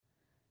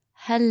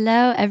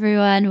Hello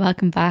everyone,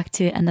 welcome back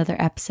to another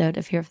episode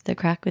of Here for the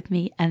Crack with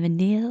me, Emma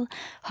Neal.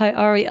 How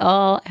are we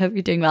all? I hope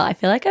you're doing well. I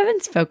feel like I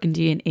haven't spoken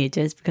to you in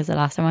ages because the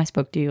last time I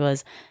spoke to you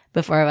was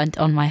before I went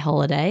on my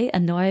holiday,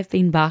 and now I've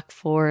been back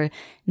for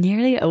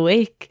nearly a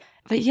week.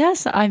 But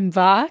yes, I'm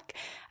back.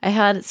 I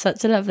had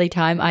such a lovely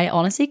time. I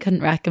honestly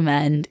couldn't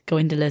recommend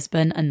going to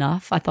Lisbon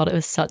enough. I thought it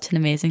was such an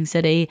amazing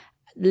city.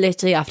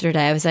 Literally after a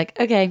day I was like,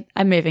 okay,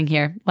 I'm moving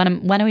here.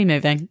 When are we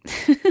moving?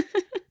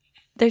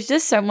 There's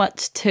just so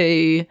much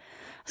to...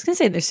 I was going to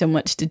say there's so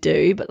much to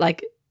do, but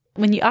like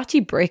when you actually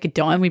break it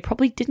down, we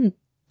probably didn't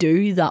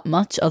do that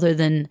much other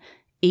than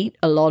eat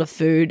a lot of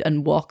food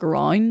and walk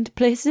around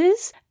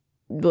places,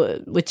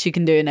 which you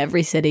can do in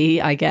every city,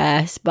 I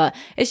guess. But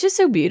it's just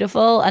so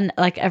beautiful. And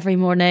like every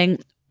morning,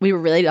 we were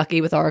really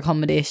lucky with our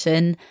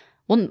accommodation.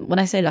 When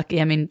I say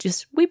lucky, I mean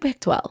just we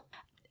picked well.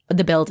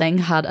 The building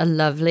had a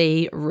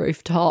lovely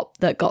rooftop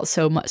that got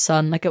so much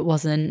sun, like it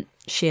wasn't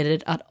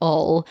shaded at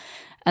all.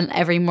 And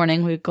every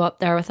morning we'd go up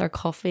there with our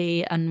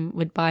coffee and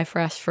we'd buy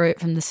fresh fruit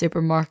from the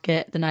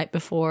supermarket the night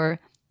before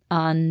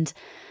and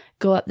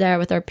go up there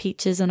with our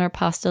peaches and our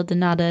pastel de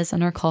natas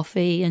and our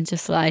coffee and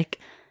just like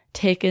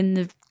take in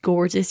the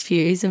gorgeous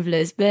views of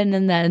Lisbon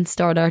and then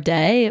start our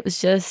day. It was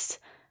just,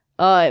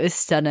 it was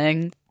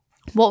stunning.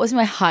 What was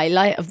my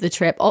highlight of the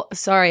trip? Oh,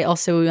 sorry.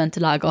 Also, we went to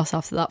Lagos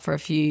after that for a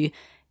few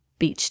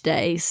beach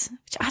days,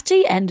 which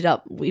actually ended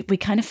up, we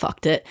kind of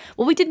fucked it.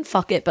 Well, we didn't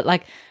fuck it, but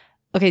like,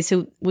 okay,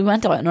 so we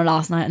went out on our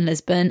last night in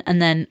Lisbon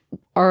and then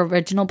our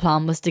original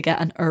plan was to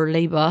get an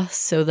early bus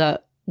so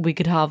that we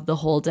could have the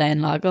whole day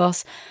in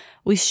Lagos.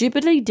 We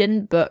stupidly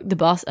didn't book the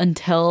bus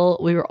until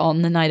we were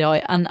on the night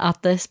out, and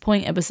at this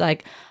point it was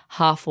like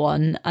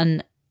 1:30,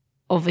 and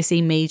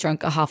obviously me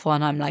drunk at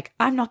 1:30, I'm like,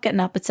 I'm not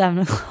getting up at 7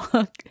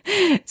 o'clock.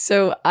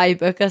 So I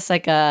book us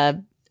like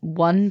a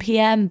 1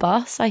 p.m.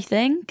 bus, I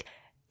think.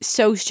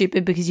 So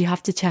stupid because you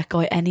have to check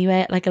out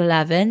anyway at like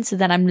 11. So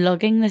then I'm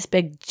lugging this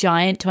big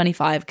giant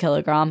 25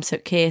 kilogram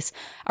suitcase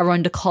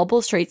around the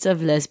cobble streets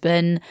of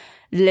Lisbon,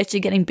 literally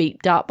getting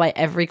beeped at by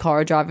every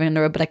car driving on the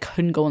road, but I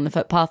couldn't go on the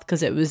footpath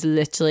because it was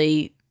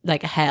literally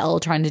like hell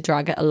trying to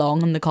drag it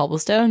along on the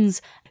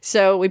cobblestones.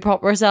 So we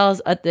propped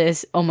ourselves at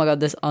this, oh my god,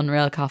 this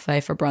unreal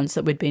cafe for brunch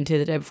that we'd been to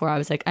the day before. I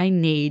was like, I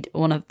need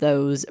one of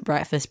those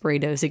breakfast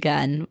burritos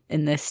again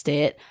in this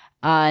state.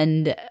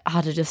 And I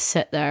had to just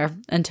sit there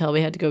until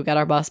we had to go get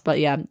our bus.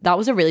 But yeah, that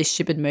was a really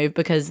stupid move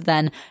because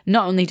then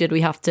not only did we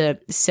have to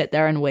sit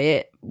there and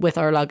wait with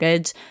our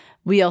luggage,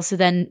 we also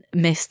then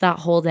missed that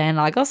whole day in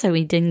Lagos. So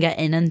we didn't get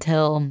in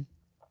until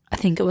I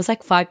think it was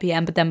like 5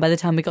 p.m. But then by the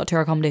time we got to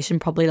our accommodation,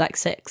 probably like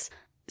 6.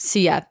 So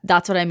yeah,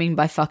 that's what I mean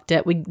by fucked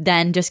it. We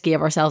then just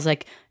gave ourselves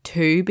like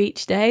 2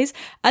 beach days.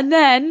 And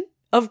then,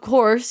 of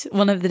course,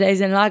 one of the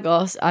days in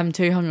Lagos, I'm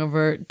too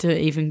hungover to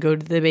even go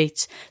to the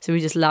beach. So we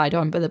just lie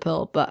down by the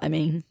pool. But I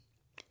mean,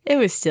 it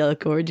was still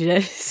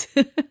gorgeous.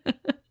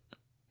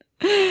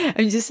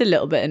 I'm just a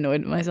little bit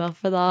annoyed at myself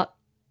for that.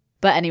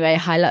 But anyway,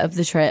 highlight of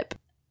the trip.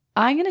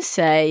 I'm going to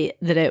say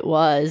that it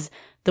was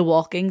the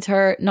walking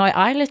tour. Now,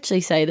 I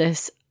literally say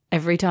this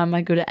every time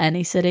I go to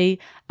any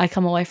city. I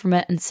come away from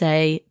it and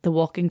say the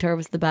walking tour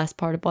was the best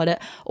part about it.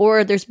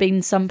 Or there's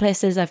been some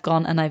places I've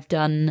gone and I've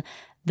done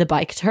the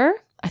bike tour.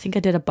 I think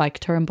I did a bike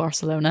tour in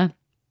Barcelona.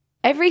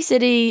 Every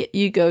city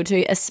you go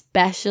to,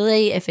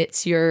 especially if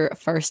it's your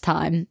first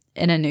time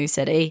in a new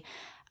city,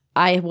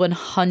 I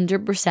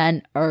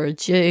 100%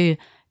 urge you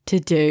to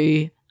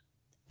do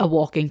a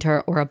walking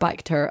tour or a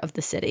bike tour of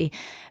the city.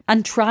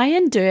 And try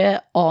and do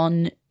it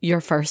on your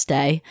first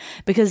day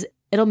because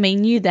it'll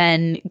mean you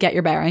then get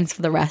your bearings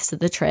for the rest of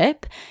the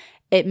trip.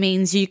 It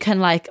means you can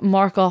like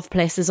mark off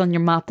places on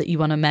your map that you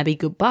want to maybe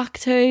go back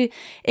to.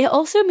 It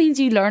also means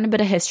you learn a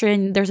bit of history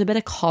and there's a bit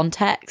of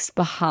context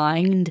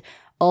behind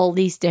all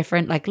these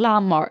different like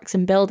landmarks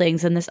and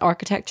buildings and this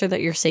architecture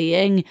that you're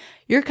seeing.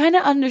 You're kind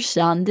of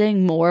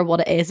understanding more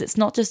what it is. It's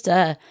not just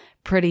a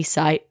pretty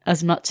sight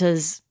as much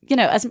as, you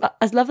know,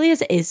 as lovely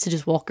as it is to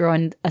just walk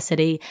around a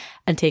city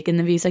and take in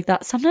the views like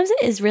that. Sometimes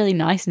it is really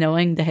nice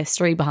knowing the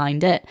history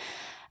behind it.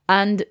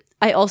 And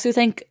I also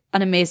think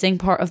an amazing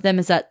part of them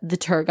is that the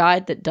tour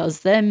guide that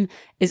does them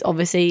is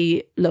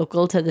obviously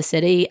local to the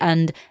city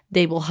and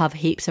they will have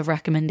heaps of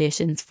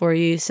recommendations for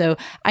you. So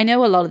I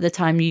know a lot of the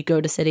time you go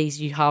to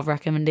cities, you have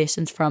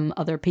recommendations from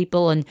other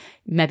people and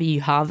maybe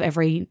you have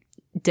every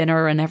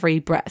dinner and every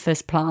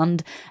breakfast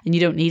planned and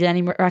you don't need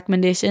any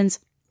recommendations.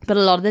 But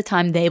a lot of the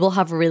time they will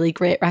have really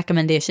great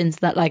recommendations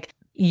that like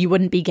you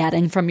wouldn't be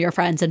getting from your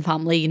friends and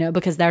family, you know,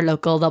 because they're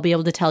local. They'll be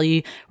able to tell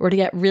you where to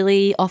get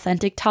really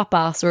authentic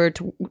tapas or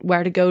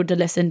where to go to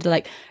listen to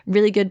like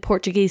really good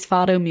Portuguese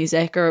fado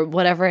music or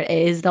whatever it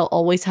is. They'll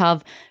always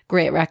have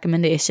great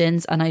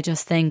recommendations. And I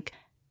just think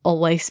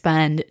always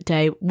spend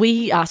day.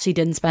 We actually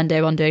didn't spend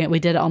day one doing it. We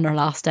did it on our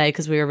last day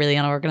because we were really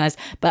unorganized.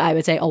 But I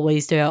would say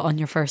always do it on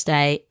your first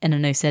day in a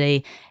new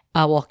city,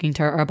 a walking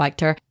tour or a bike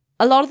tour.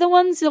 A lot of the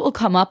ones that will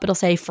come up, it'll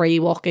say free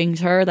walking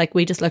tour. Like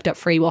we just looked at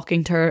free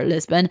walking tour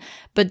Lisbon,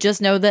 but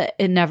just know that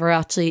it never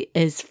actually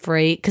is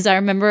free. Because I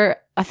remember,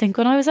 I think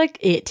when I was like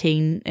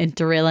 18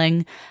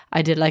 interrailing,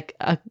 I did like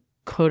a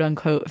quote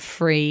unquote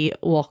free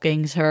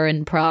walking tour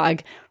in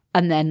Prague,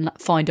 and then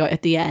found out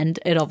at the end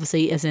it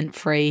obviously isn't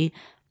free.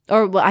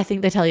 Or well, I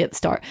think they tell you at the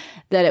start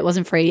that it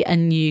wasn't free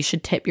and you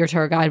should tip your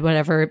tour guide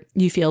whatever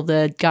you feel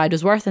the guide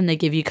was worth, and they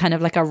give you kind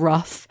of like a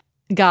rough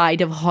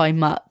guide of how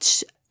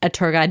much a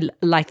tour guide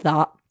like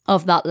that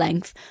of that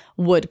length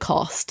would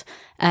cost.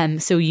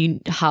 So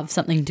you have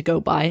something to go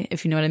by,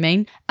 if you know what I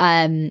mean.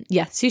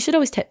 Yeah, so you should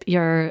always tip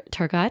your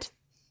tour guide.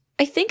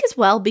 I think as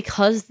well,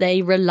 because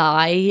they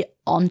rely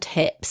on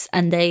tips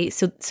and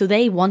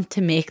they want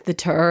to make the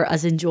tour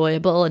as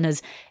enjoyable and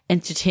as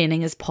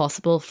entertaining as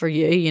possible for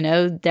you. You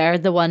know, they're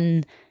the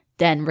one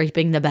then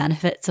reaping the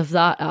benefits of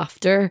that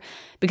after,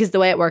 because the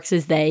way it works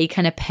is they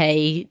kind of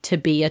pay to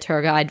be a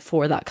tour guide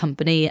for that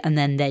company and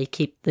then they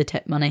keep the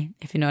tip money,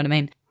 if you know what I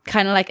mean.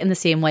 Kind of like in the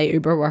same way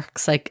Uber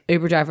works. Like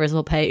Uber drivers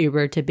will pay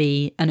Uber to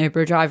be an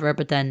Uber driver,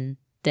 but then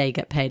they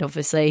get paid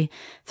obviously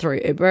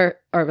through Uber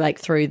or like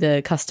through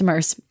the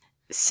customers.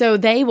 So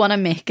they want to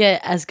make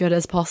it as good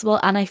as possible.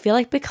 And I feel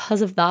like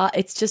because of that,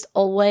 it's just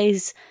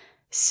always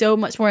so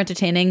much more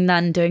entertaining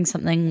than doing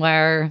something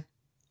where,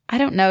 I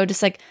don't know,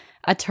 just like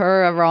a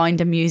tour around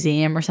a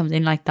museum or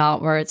something like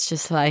that, where it's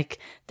just like,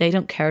 they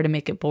don't care to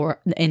make it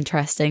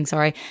interesting.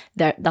 Sorry,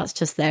 that's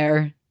just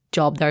their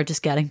job. They're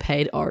just getting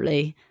paid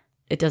hourly.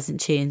 It doesn't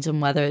change on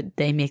whether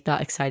they make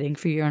that exciting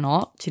for you or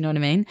not. Do you know what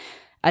I mean?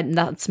 And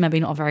that's maybe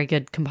not a very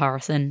good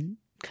comparison,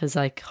 because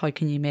like, how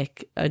can you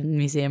make a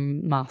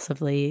museum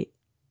massively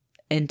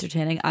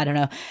entertaining? I don't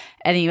know.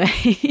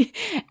 Anyway,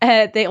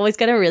 they always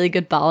get a really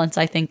good balance,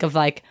 I think, of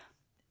like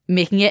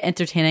making it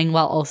entertaining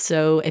while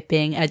also it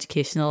being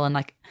educational and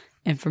like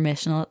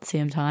informational at the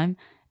same time.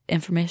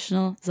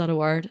 Informational, is that a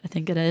word? I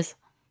think it is.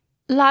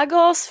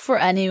 Lagos, for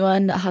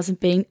anyone that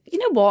hasn't been, you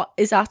know what,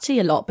 is actually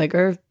a lot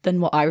bigger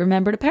than what I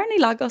remembered. Apparently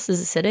Lagos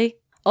is a city.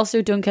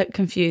 Also, don't get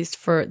confused,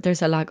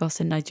 there's a Lagos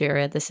in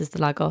Nigeria. This is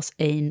the Lagos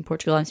in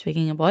Portugal I'm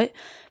speaking about.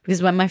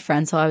 Because when my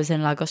friend saw I was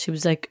in Lagos, she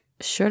was like,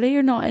 surely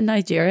you're not in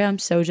Nigeria? I'm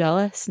so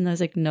jealous. And I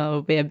was like,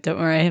 no, babe, don't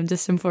worry. I'm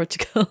just in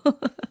Portugal.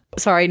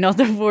 Sorry, not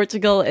that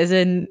Portugal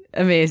isn't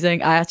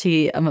amazing. I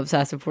actually am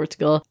obsessed with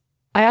Portugal.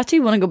 I actually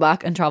want to go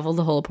back and travel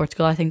the whole of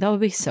Portugal. I think that would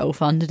be so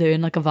fun to do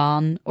in like a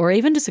van or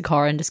even just a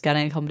car and just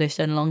getting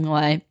accommodation along the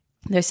way.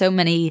 There's so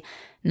many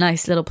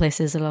nice little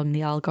places along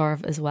the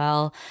Algarve as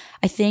well.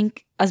 I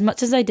think as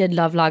much as I did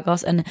love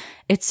Lagos, and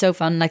it's so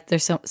fun, like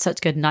there's such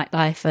good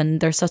nightlife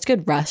and there's such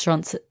good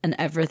restaurants and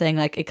everything,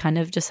 like it kind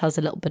of just has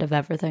a little bit of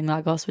everything,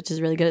 Lagos, which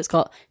is really good. It's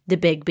got the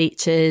big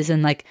beaches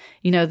and like,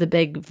 you know, the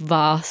big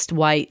vast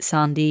white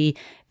sandy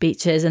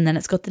beaches, and then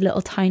it's got the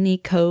little tiny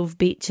cove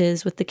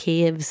beaches with the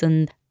caves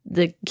and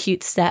the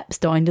cute steps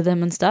down to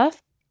them and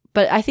stuff.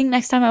 But I think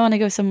next time I want to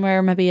go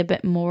somewhere maybe a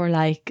bit more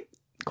like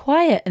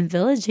quiet and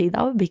villagey.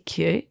 That would be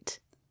cute.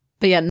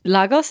 But yeah,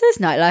 Lagos's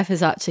nightlife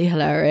is actually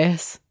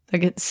hilarious.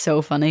 Like it's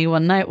so funny.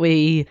 One night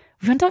we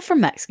went out for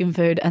Mexican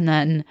food and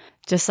then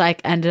just like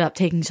ended up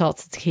taking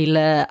shots of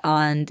tequila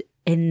and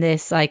in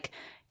this like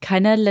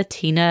kind of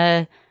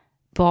Latina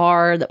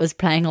bar that was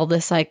playing all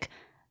this like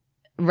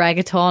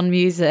reggaeton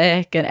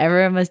music and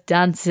everyone was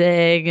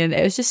dancing and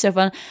it was just so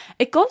fun.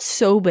 It got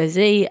so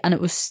busy and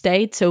it was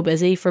stayed so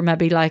busy for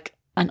maybe like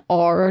an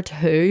hour or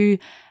two,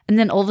 and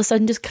then all of a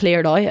sudden just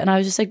cleared out and I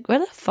was just like, where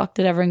the fuck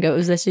did everyone go? It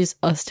was literally just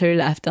us two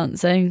left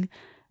dancing,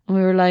 and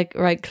we were like,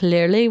 right,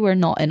 clearly we're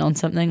not in on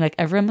something. Like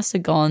everyone must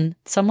have gone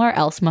somewhere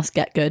else, must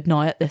get good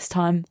now at this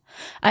time.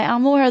 I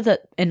am aware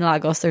that in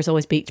Lagos there's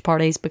always beach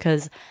parties,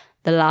 because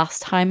the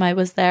last time I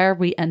was there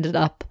we ended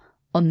up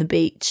on the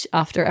beach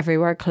after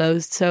everywhere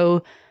closed,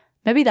 so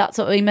maybe that's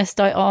what we missed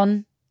out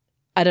on.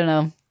 I don't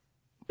know.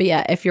 But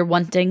yeah, if you're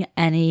wanting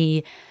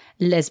any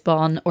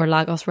Lisbon or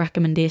Lagos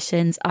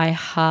recommendations, I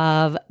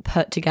have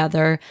put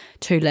together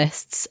 2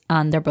 lists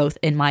and they're both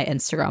in my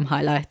Instagram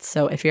highlights.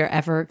 So if you're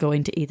ever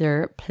going to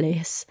either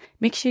place,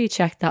 make sure you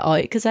check that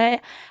out, because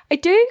I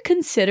do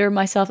consider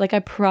myself, like I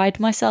pride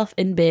myself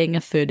in being a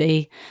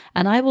foodie,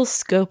 and I will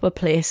scope a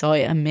place out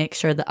and make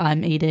sure that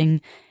I'm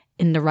eating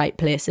in the right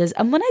places.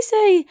 And when I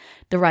say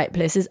the right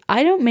places,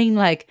 I don't mean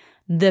like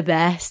the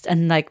best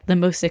and like the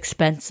most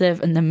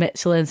expensive and the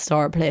Michelin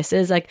star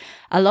places. Like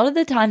a lot of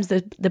the times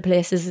the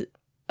places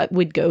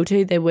we'd go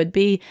to, they would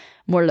be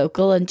more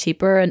local and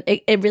cheaper, and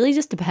it really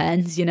just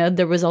depends, you know.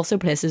 There was also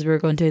places we were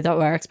going to that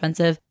were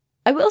expensive.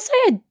 I will say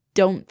I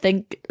don't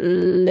think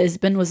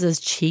Lisbon was as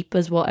cheap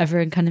as what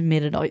everyone kind of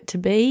made it out to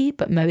be,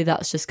 but maybe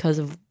that's just because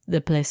of the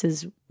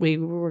places we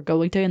were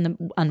going to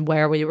and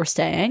where we were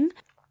staying.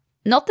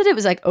 Not that it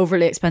was like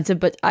overly expensive,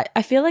 but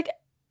I feel like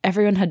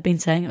everyone had been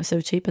saying it was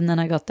so cheap, and then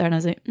I got there and I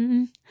was like,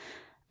 I'm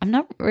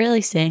not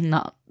really saying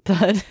that,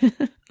 but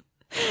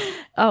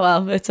oh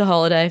well, it's a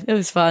holiday. It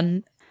was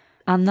fun.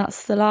 And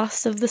that's the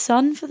last of the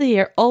sun for the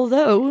year.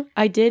 Although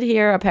I did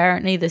hear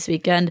apparently this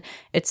weekend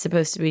it's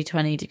supposed to be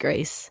 20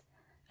 degrees.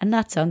 And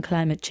that's on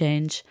climate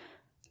change.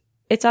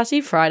 It's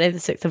actually Friday the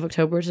 6th of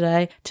October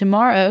today.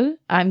 Tomorrow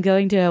I'm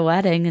going to a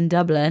wedding in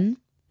Dublin.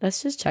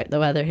 Let's just check the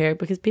weather here,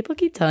 because people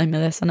keep telling me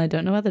this and I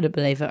don't know whether to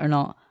believe it or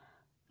not.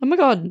 Oh my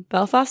god,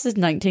 Belfast is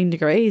 19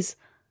 degrees.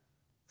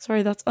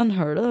 Sorry, that's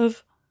unheard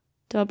of.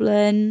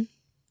 Dublin.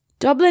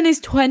 Dublin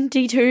is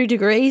 22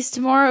 degrees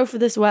tomorrow for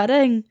this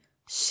wedding.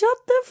 Shut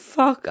the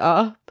fuck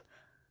up.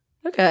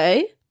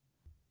 Okay.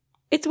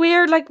 It's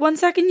weird, like 1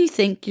 second you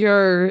think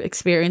you're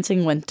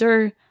experiencing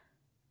winter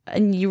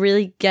and you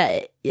really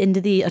get into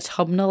the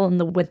autumnal and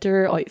the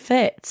winter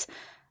outfits,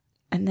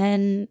 and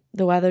then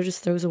the weather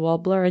just throws a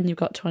wobbler and you've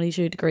got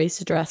 22 degrees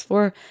to dress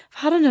for. If I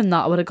hadn't done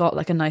that, I would have got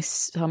like a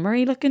nice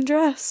summery looking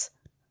dress.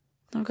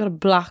 I've got a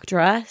black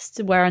dress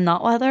to wear in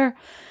that weather.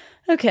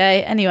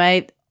 Okay,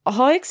 anyway,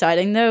 how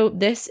exciting though.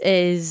 This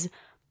is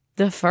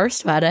the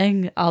first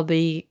wedding I'll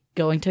be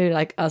going to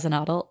like as an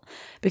adult,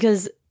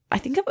 because I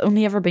think I've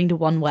only ever been to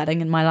one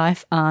wedding in my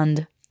life,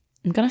 and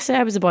I'm going to say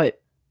I was about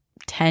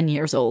 10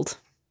 years old.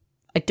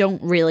 I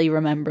don't really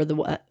remember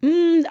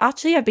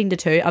actually, I've been to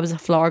two. I was a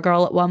flower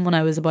girl at one when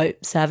I was about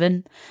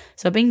 7.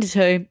 So I've been to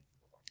two.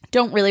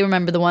 Don't really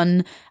remember the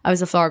one I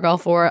was a flower girl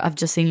for. I've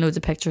just seen loads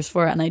of pictures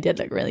for it and I did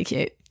look really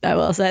cute. I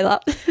will say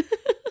that.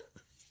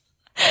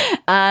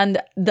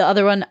 And the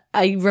other one,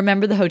 I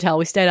remember the hotel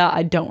we stayed at.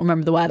 I don't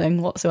remember the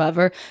wedding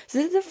whatsoever. So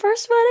this is the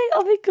first wedding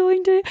I'll be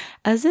going to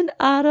as an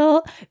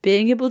adult,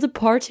 being able to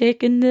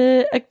partake in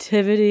the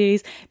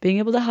activities, being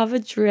able to have a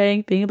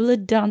drink, being able to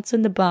dance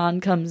when the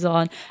band comes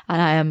on.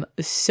 And I am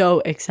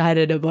so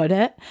excited about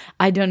it.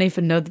 I don't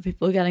even know the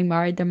people getting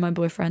married. They're my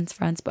boyfriend's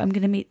friends, but I'm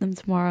going to meet them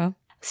tomorrow.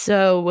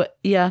 So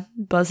yeah,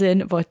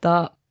 buzzing about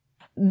that.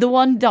 The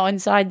one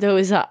downside though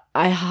is that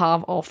I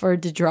have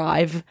offered to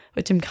drive,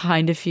 which I'm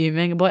kind of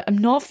fuming about. I'm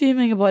not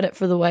fuming about it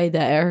for the way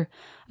there.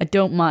 I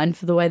don't mind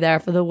for the way there.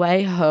 For the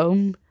way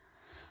home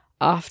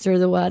after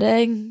the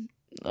wedding,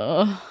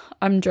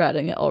 I'm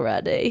dreading it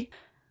already.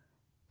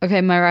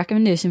 Okay, my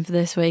recommendation for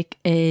this week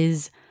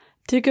is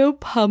to go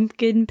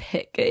pumpkin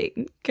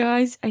picking.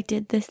 Guys, I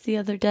did this the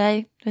other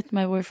day with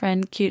my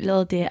boyfriend. Cute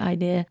little date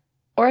idea.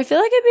 Or I feel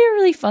like it'd be a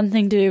really fun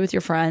thing to do with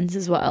your friends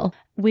as well.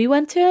 We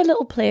went to a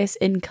little place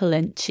in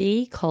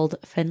Calinchi called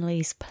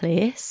Finley's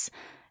Place.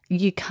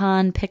 You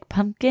can pick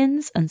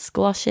pumpkins and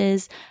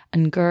squashes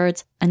and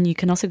gourds, and you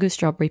can also go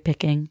strawberry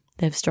picking.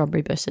 They have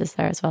strawberry bushes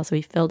there as well. So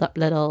we filled up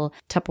little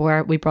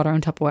Tupperware. We brought our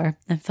own Tupperware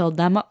and filled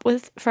them up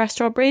with fresh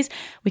strawberries.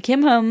 We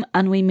came home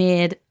and we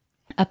made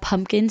a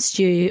pumpkin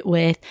stew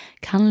with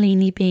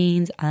cannellini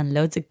beans and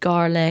loads of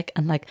garlic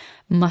and like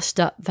mushed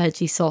up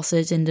veggie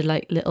sausage into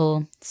like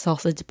little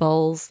sausage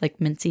balls, like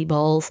mincy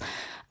balls.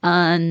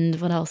 And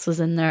what else was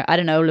in there? I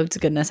don't know, loads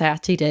of goodness. I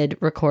actually did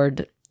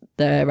record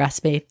the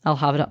recipe. I'll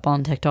have it up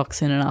on TikTok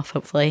soon enough,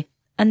 hopefully.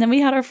 And then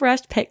we had our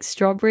fresh picked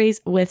strawberries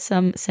with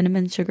some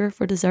cinnamon sugar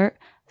for dessert.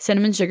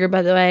 Cinnamon sugar,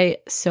 by the way,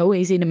 so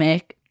easy to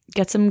make.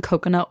 Get some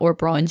coconut or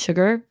brown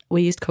sugar.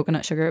 We used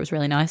coconut sugar, it was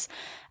really nice.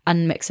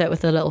 And mix it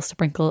with a little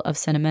sprinkle of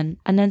cinnamon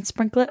and then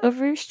sprinkle it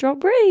over your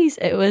strawberries.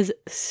 It was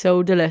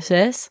so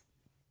delicious.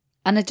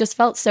 And it just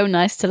felt so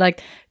nice to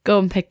like go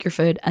and pick your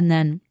food and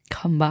then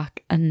come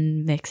back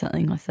and make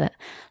something with it.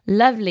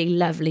 Lovely,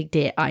 lovely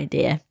date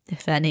idea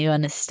if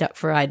anyone is stuck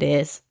for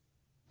ideas.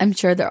 I'm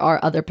sure there are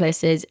other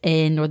places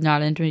in Northern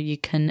Ireland where you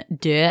can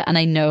do it. And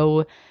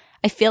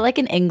I feel like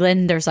in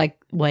England there's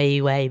like way,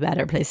 way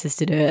better places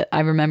to do it. I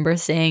remember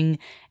seeing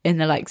in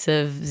the likes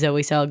of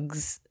Zoe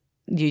Suggs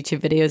YouTube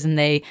videos,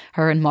 and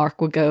her and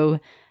Mark would go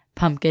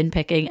pumpkin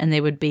picking and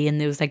they would be in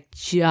those like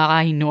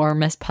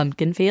ginormous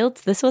pumpkin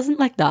fields. This wasn't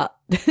like that.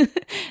 This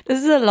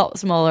is a lot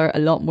smaller, a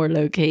lot more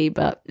low key,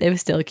 but it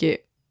was still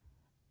cute.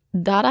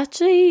 That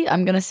actually,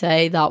 I'm going to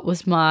say that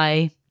was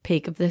my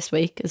peak of this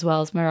week as well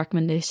as my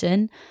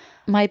recommendation.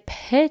 My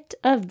pit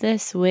of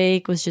this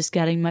week was just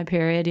getting my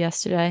period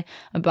yesterday.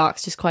 My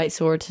back's just quite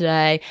sore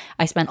today.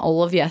 I spent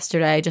all of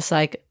yesterday just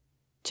like,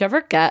 do you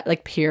ever get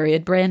like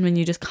period brain when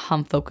you just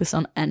can't focus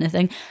on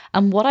anything?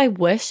 And what I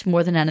wish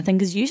more than anything,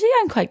 because usually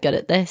I'm quite good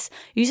at this.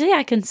 Usually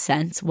I can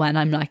sense when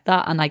I'm like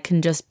that and I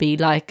can just be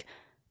like,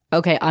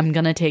 okay, I'm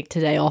going to take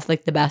today off.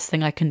 Like the best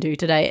thing I can do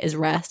today is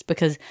rest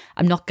because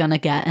I'm not going to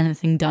get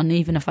anything done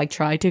even if I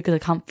try to because I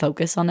can't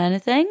focus on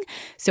anything.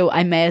 So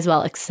I may as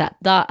well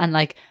accept that and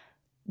like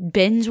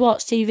binge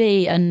watch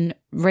TV and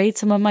read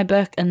some of my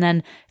book and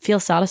then feel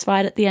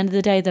satisfied at the end of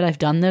the day that I've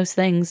done those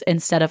things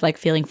instead of like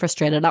feeling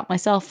frustrated at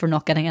myself for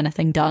not getting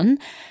anything done.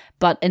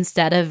 But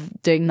instead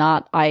of doing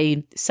that,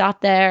 I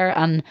sat there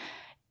and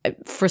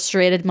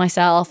frustrated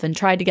myself and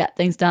tried to get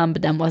things done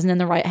but then wasn't in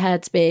the right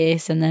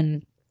headspace, and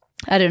then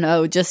I don't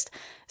know, just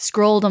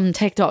scrolled on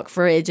TikTok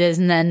for ages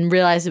and then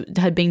realised it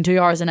had been 2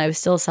 hours and I was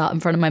still sat in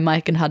front of my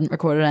mic and hadn't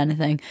recorded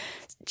anything.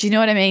 Do you know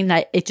what I mean?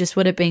 Like it just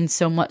would have been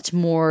so much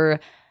more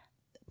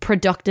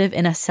productive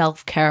in a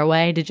self-care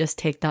way to just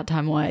take that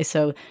time away.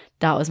 So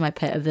that was my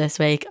pit of this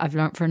week. I've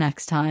learned for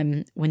next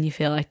time, when you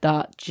feel like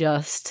that,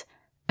 just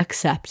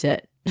accept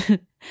it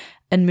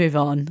and move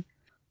on.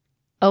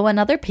 Oh,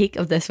 another peak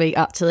of this week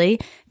actually.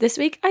 This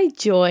week I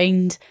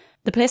joined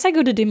the place I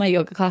go to do my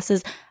yoga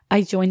classes.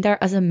 I joined there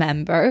as a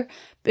member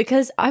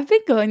because I've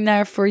been going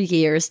there for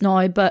years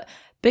now, but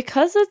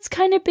because it's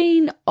kind of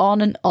been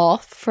on and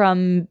off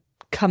from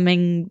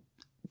coming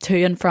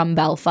to and from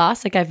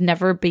Belfast, like I've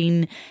never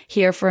been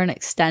here for an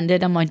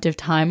extended amount of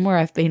time where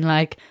I've been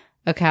like,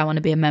 okay, I want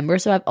to be a member.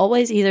 So I've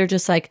always either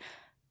just like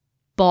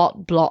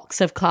bought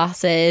blocks of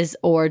classes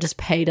or just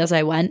paid as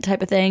I went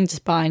type of thing,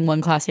 just buying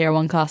one class here,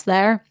 one class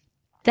there.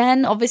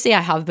 Then obviously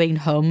I have been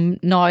home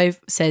now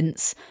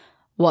since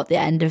the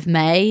end of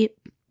May,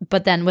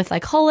 but then with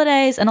like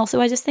holidays, and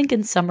also I just think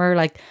in summer,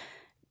 like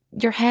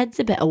your head's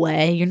a bit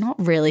away, you're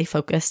not really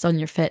focused on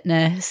your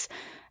fitness.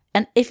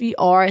 And if you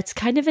are, it's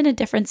kind of in a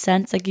different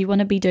sense. Like you want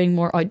to be doing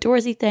more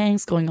outdoorsy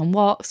things, going on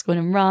walks, going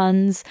on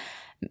runs.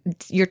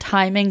 Your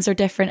timings are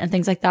different and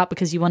things like that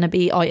because you want to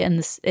be out in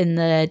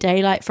the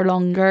daylight for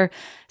longer.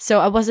 So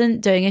I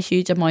wasn't doing a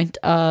huge amount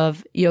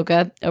of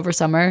yoga over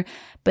summer,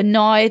 but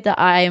now that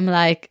I'm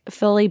like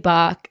fully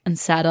back and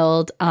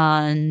settled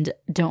and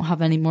don't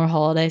have any more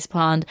holidays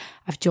planned,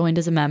 I've joined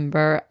as a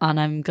member and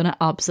I'm gonna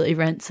absolutely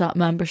rinse that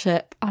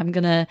membership.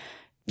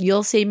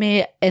 You'll see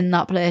me in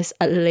that place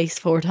at least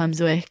 4 times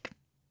a week.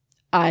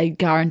 I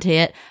guarantee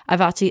it. I've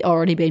actually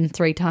already been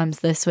 3 times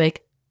this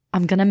week.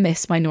 I'm going to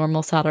miss my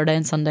normal Saturday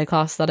and Sunday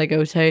class that I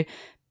go to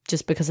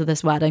just because of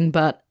this wedding.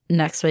 But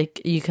next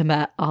week, you can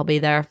bet I'll be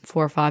there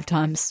 4 or 5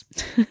 times.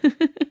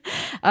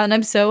 And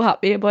I'm so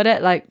happy about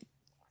it. Like,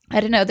 I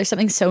don't know, there's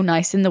something so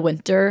nice in the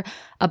winter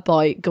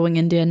about going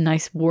into a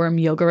nice warm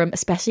yoga room,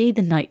 especially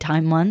the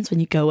nighttime ones when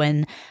you go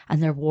in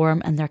and they're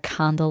warm and they're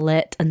candle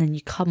lit, and then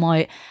you come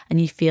out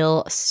and you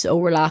feel so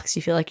relaxed.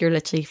 You feel like you're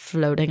literally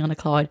floating on a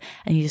cloud,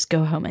 and you just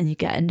go home and you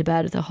get into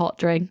bed with a hot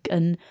drink.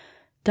 And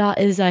that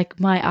is like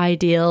my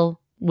ideal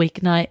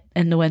weeknight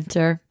in the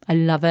winter. I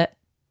love it.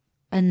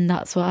 And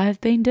that's what I've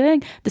been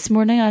doing. This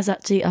morning I was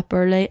actually up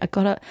early. I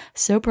got up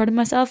so proud of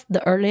myself.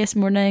 The earliest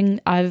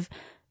morning I've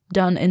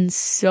done in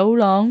so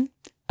long,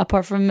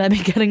 apart from maybe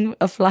getting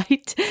a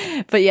flight.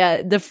 But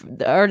yeah, the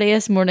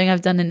earliest morning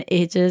I've done in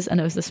ages,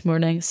 and it was this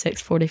morning,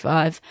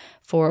 6:45,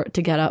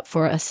 to get up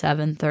for a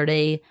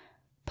 7:30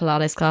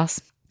 Pilates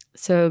class.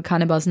 So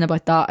kind of buzzing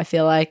about that. I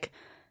feel like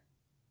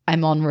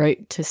I'm en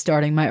route to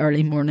starting my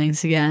early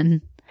mornings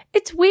again.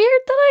 It's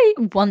weird that I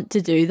want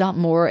to do that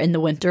more in the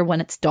winter when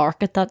it's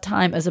dark at that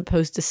time as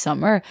opposed to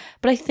summer.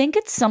 But I think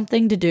it's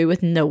something to do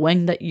with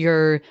knowing that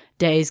your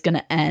day is going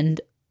to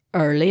end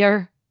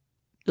earlier,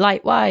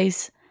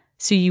 light-wise.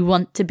 So you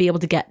want to be able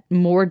to get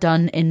more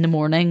done in the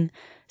morning.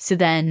 So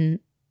then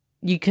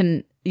you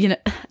can,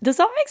 does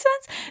that make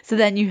sense? So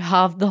then you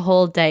have the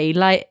whole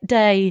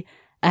day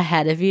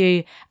ahead of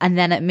you, and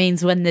then it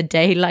means when the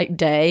daylight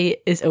day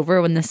is over,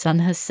 when the sun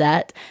has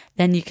set,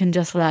 then you can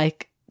just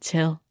like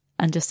chill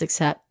and just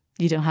accept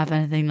you don't have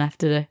anything left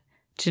to do.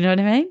 Do you know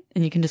what I mean?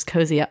 And you can just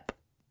cozy up.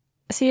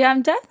 So yeah,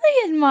 I'm definitely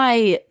in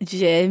my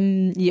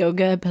gym,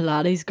 yoga,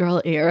 Pilates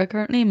girl era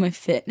currently, my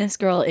fitness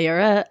girl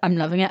era. I'm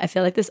loving it. I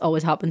feel like this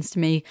always happens to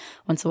me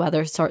once the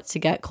weather starts to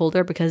get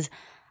colder because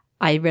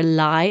I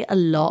rely a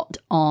lot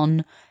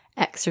on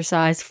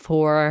exercise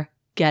for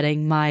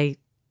getting my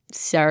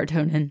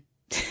serotonin.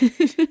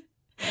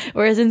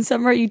 Whereas in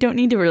summer you don't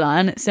need to rely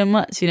on it so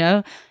much,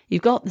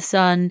 you've got the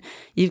sun,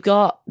 you've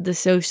got the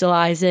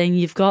socializing,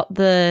 you've got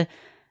the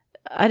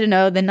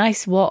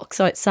nice walks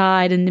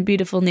outside and the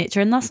beautiful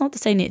nature. And that's not to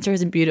say nature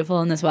isn't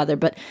beautiful in this weather,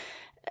 but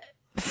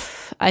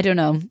I don't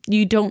know,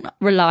 you don't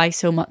rely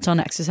so much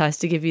on exercise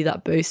to give you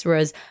that boost,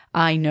 whereas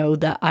I know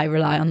that I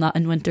rely on that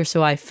in winter,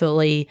 so I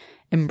fully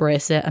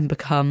embrace it and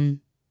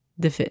become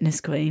the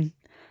fitness queen,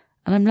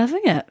 and I'm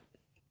loving it.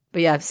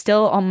 But yeah, I'm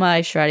still on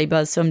my shreddy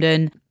buzz, so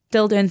I'm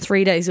still doing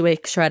 3 days a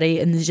week shreddy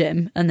in the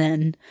gym and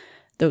then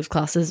those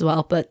classes as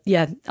well. But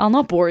yeah, I'll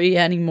not bore you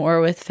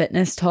anymore with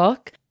fitness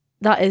talk.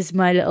 That is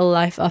my little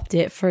life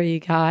update for you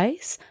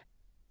guys.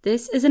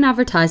 This is an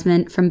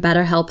advertisement from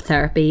BetterHelp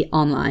Therapy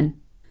Online.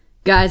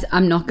 Guys,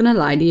 I'm not going to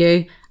lie to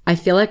you. I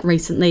feel like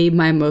recently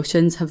my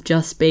emotions have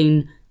just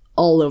been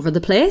all over the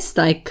place,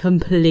 like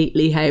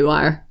completely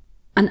haywire.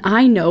 And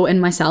I know in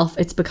myself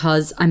it's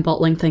because I'm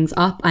bottling things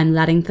up, I'm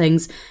letting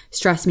things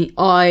stress me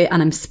out,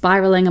 and I'm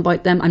spiraling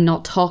about them. I'm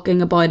not talking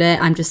about it.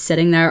 I'm just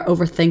sitting there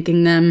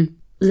overthinking them,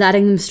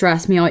 letting them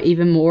stress me out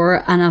even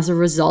more. And as a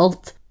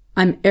result,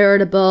 I'm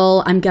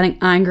irritable. I'm getting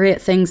angry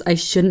at things I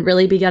shouldn't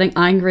really be getting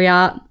angry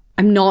at.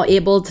 I'm not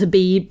able to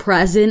be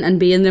present and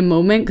be in the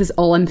moment because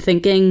all I'm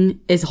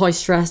thinking is how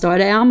stressed out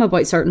I am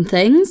about certain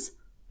things.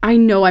 I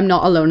know I'm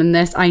not alone in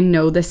this. I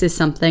know this is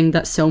something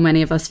that so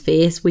many of us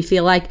face. We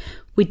feel like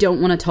we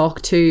don't want to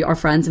talk to our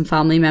friends and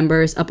family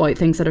members about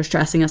things that are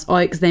stressing us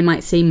out because they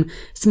might seem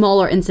small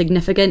or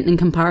insignificant in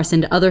comparison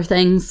to other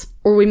things.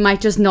 Or we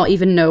might just not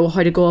even know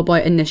how to go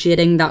about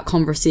initiating that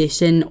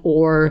conversation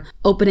or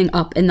opening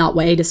up in that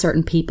way to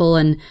certain people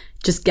and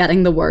just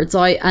getting the words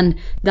out. And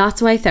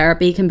that's why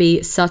therapy can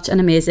be such an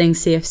amazing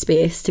safe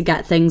space to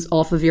get things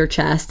off of your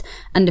chest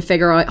and to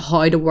figure out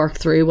how to work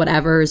through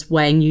whatever is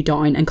weighing you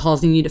down and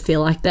causing you to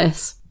feel like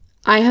this.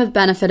 I have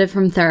benefited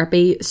from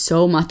therapy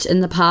so much in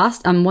the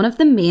past, and one of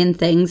the main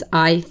things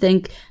I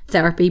think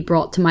therapy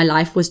brought to my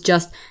life was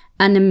just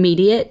an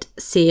immediate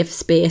safe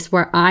space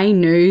where I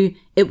knew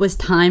it was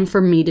time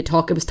for me to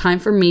talk. It was time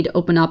for me to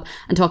open up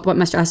and talk about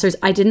my stressors.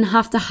 I didn't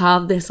have to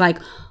have this like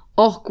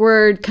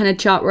awkward kind of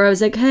chat where I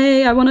was like,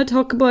 hey, I want to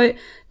talk about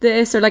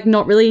this, or like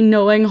not really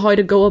knowing how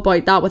to go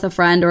about that with a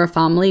friend or a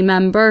family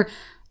member.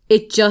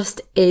 It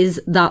just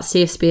is that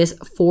safe space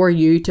for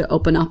you to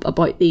open up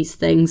about these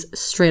things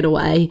straight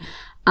away,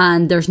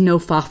 and there's no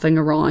faffing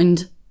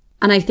around.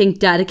 And I think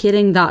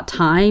dedicating that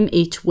time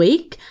each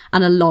week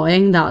and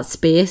allowing that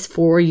space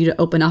for you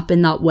to open up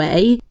in that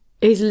way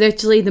is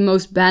literally the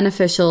most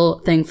beneficial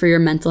thing for your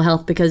mental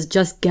health, because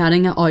just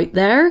getting it out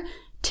there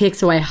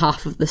takes away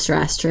half of the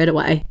stress straight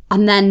away.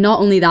 And then not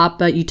only that,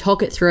 but you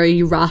talk it through,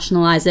 you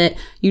rationalize it,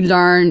 you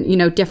learn,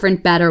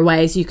 different better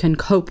ways you can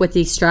cope with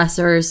these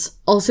stressors.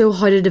 Also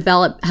how to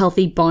develop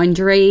healthy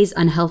boundaries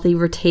and healthy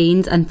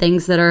routines and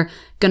things that are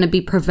going to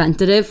be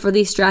preventative for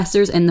these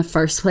stressors in the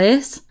first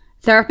place.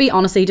 Therapy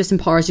honestly just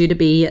empowers you to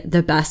be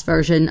the best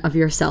version of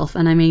yourself.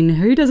 And I mean,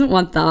 who doesn't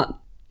want that?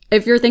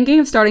 If you're thinking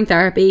of starting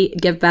therapy,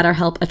 give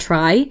BetterHelp a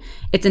try.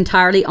 It's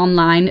entirely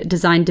online,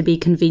 designed to be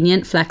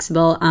convenient,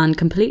 flexible, and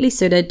completely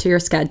suited to your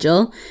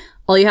schedule.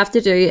 All you have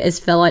to do is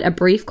fill out a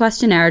brief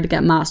questionnaire to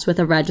get matched with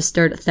a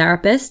registered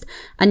therapist,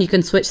 and you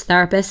can switch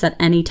therapists at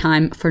any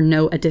time for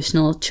no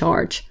additional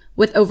charge.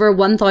 With over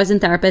 1,000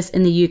 therapists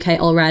in the UK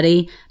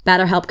already,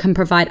 BetterHelp can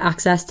provide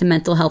access to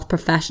mental health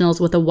professionals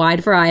with a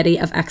wide variety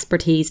of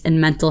expertise in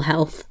mental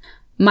health.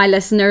 My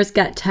listeners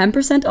get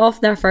 10% off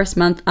their first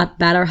month at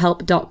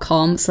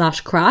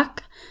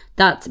betterhelp.com/crack.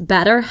 That's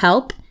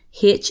BetterHelp,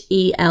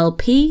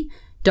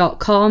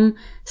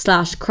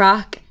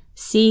 HELP.com/crack,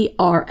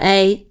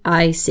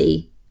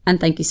 CRAIC. And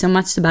thank you so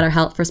much to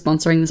BetterHelp for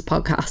sponsoring this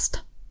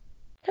podcast.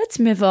 Let's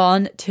move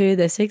on to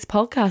this week's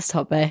podcast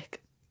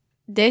topic.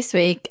 This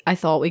week, I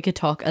thought we could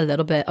talk a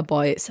little bit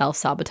about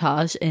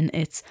self-sabotage in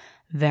its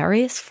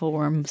various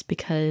forms,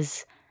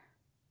 because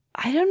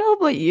I don't know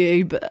about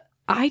you, but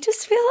I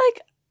just feel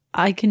like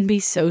I can be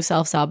so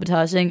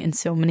self-sabotaging in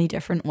so many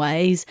different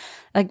ways.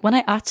 Like when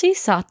I actually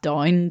sat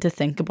down to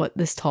think about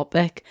this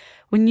topic,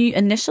 when you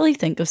initially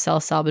think of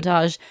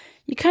self-sabotage,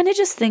 you kind of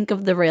just think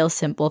of the real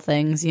simple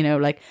things,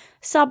 like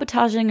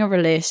sabotaging a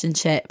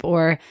relationship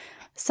or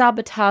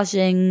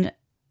sabotaging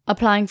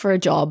applying for a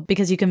job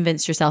because you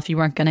convinced yourself you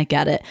weren't going to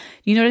get it.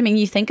 You know what I mean?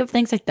 You think of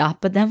things like that.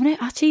 But then when I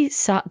actually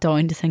sat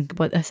down to think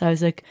about this, I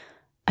was like,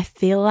 I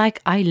feel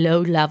like I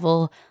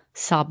low-level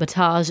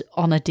sabotage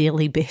on a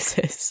daily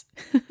basis.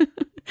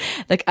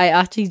 Like I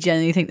actually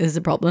genuinely think this is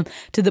a problem,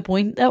 to the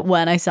point that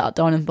when I sat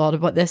down and thought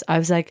about this, I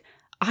was like,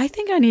 I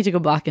think I need to go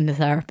back into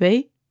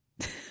therapy.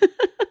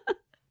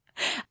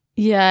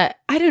 Yeah,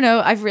 I don't know.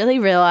 I've really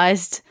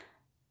realized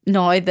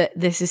now that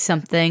this is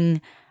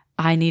something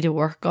I need to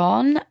work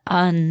on,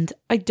 and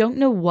I don't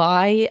know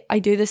why I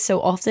do this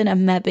so often.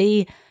 And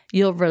maybe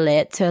you'll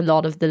relate to a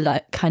lot of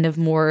the kind of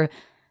more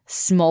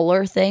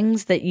smaller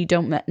things that you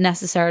don't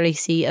necessarily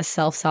see as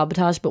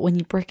self-sabotage, but when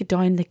you break it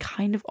down, they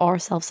kind of are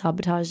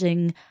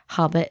self-sabotaging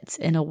habits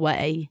in a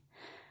way.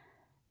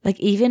 Like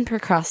even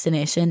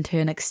procrastination to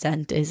an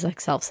extent is like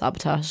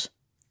self-sabotage.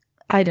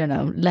 I don't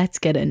know. Let's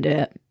get into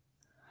it.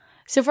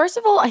 So first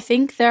of all, I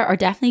think there are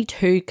definitely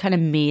two kind of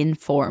main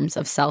forms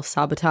of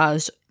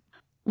self-sabotage.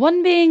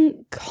 One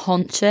being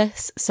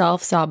conscious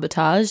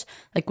self-sabotage,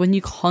 like when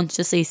you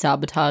consciously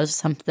sabotage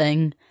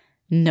something,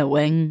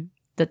 knowing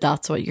that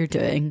that's what you're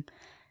doing,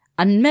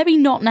 and maybe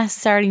not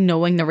necessarily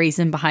knowing the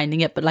reason behind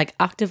it, but like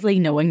actively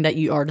knowing that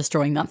you are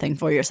destroying that thing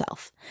for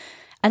yourself.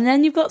 And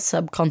then you've got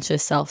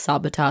subconscious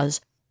self-sabotage,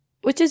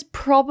 which is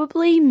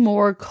probably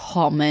more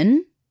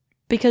common,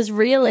 because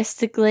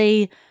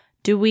realistically,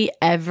 do we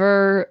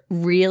ever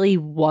really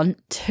want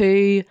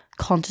to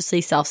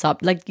consciously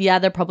self-sabotage? Like, yeah,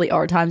 there probably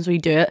are times we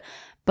do it,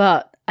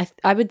 but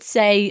I would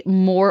say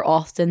more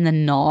often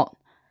than not,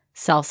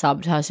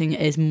 self-sabotaging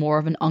is more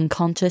of an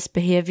unconscious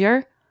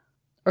behaviour.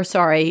 Or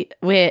sorry,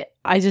 wait,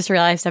 I just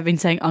realised I've been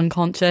saying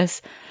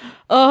unconscious.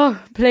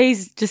 Oh,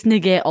 please just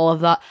negate all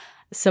of that.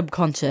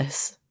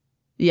 Subconscious.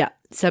 Yeah,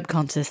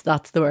 subconscious,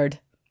 that's the word.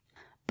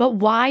 But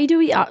why do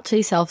we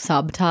actually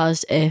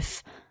self-sabotage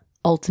if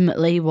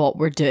ultimately what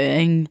we're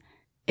doing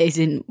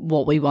isn't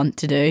what we want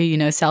to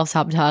do?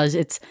 Self-sabotage,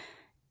 it's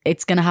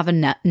going to have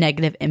a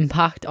negative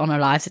impact on our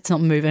lives. It's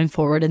not moving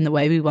forward in the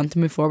way we want to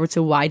move forward.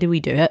 So why do we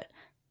do it?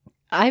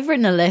 I've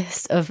written a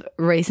list of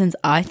reasons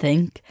I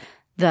think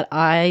that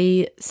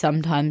I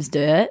sometimes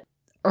do it,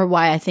 or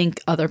why I think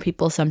other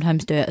people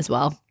sometimes do it as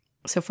well.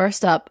 So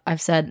first up,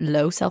 I've said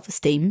low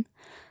self-esteem.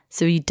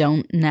 So you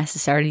don't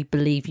necessarily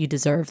believe you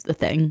deserve the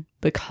thing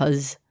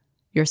because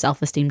your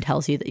self-esteem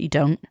tells you that you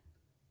don't.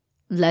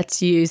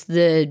 Let's use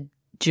the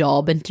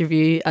job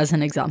interview as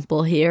an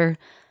example here.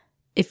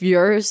 If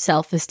your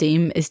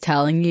self-esteem is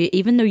telling you,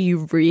 even though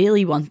you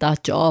really want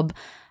that job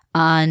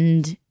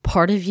and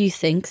part of you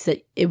thinks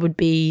that it would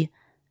be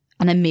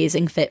an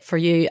amazing fit for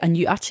you and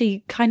you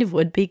actually kind of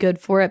would be good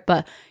for it,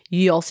 but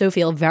you also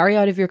feel very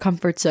out of your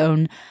comfort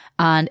zone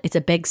and it's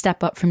a big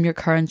step up from your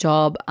current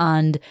job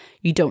and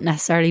you don't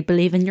necessarily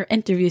believe in your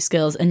interview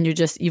skills and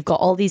you've got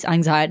all these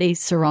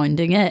anxieties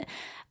surrounding it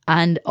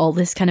and all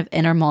this kind of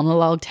inner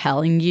monologue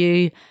telling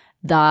you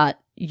that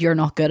you're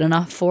not good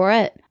enough for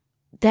it,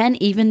 then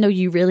even though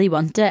you really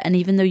want it and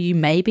even though you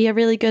may be a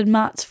really good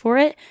match for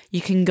it, you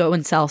can go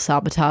and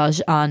self-sabotage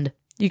and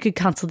you could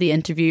cancel the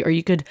interview or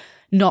you could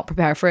not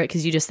prepare for it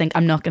because you just think,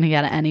 I'm not going to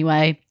get it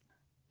anyway.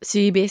 So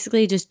you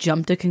basically just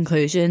jump to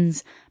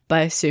conclusions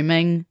by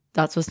assuming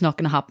that's what's not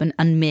going to happen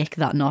and make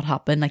that not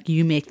happen. Like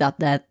you make that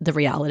the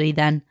reality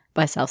then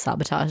by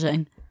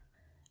self-sabotaging.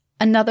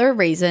 Another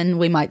reason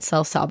we might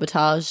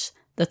self-sabotage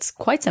that's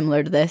quite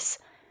similar to this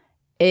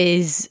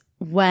is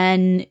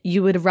when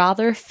you would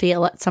rather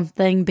fail at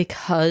something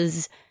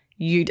because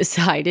you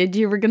decided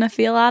you were going to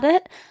fail at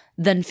it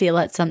than fail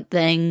at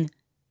something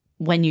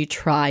when you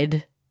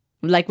tried,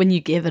 like when you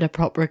gave it a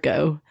proper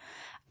go.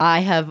 I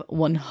have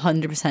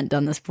 100%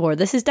 done this before.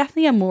 This is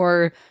definitely a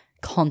more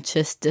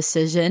conscious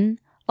decision,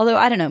 although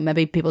I don't know,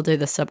 maybe people do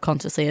this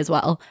subconsciously as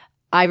well.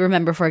 I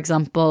remember, for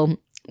example,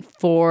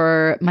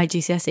 for my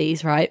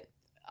GCSEs, right,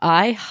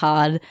 I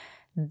had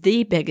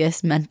the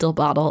biggest mental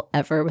battle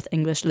ever with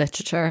English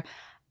literature.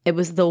 It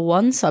was the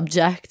one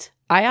subject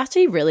I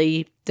actually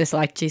really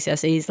disliked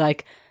GCSEs.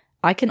 Like,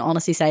 I can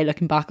honestly say,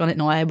 looking back on it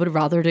now, I would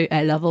rather do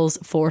A-levels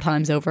 4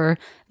 times over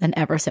than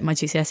ever sit my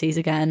GCSEs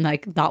again.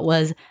 Like, that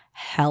was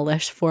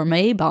hellish for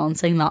me,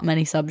 balancing that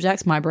many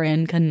subjects. My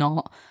brain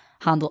cannot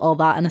handle all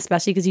that, and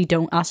especially because you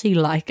don't actually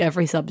like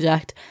every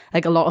subject.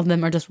 Like, a lot of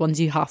them are just ones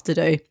you have to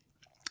do.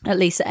 At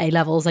least at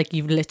A-levels, like,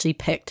 you've literally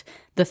picked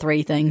the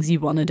 3 things you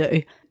want to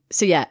do.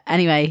 So yeah,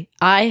 anyway,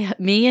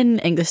 me and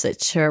English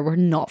literature were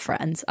not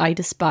friends. I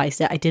despised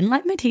it. I didn't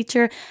like my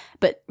teacher,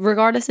 but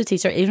regardless of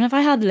teacher, even if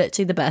I had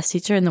literally the best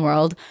teacher in the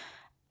world,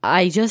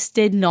 I just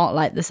did not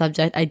like the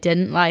subject. I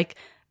didn't like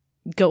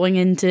going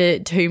into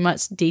too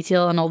much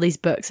detail on all these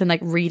books and like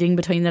reading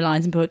between the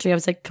lines in poetry. I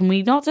was like, can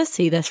we not just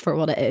see this for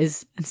what it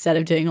is instead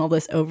of doing all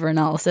this over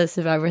analysis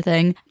of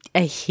everything?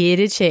 I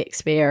hated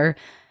Shakespeare.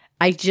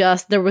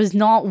 There was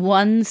not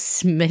one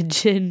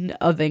smidgen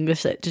of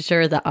English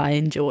literature that I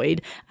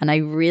enjoyed, and I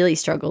really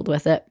struggled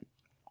with it.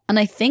 And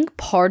I think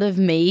part of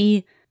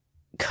me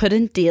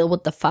couldn't deal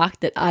with the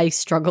fact that I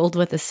struggled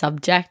with a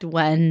subject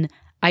when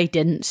I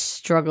didn't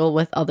struggle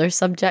with other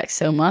subjects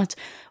so much,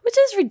 which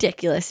is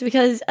ridiculous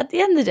because at the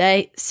end of the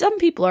day, some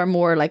people are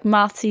more like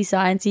mathsy,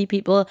 sciencey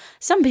people,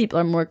 some people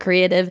are more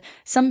creative,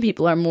 some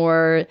people are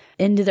more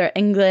into their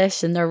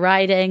English and their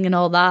writing and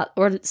all that,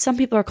 or some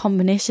people are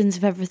combinations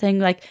of everything.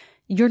 Like,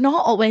 you're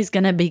not always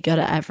going to be good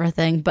at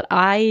everything, but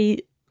I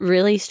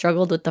really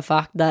struggled with the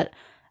fact that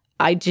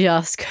I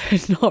just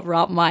could not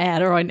wrap my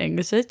head around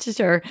English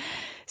literature.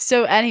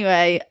 So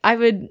anyway, I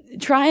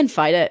would try and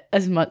fight it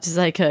as much as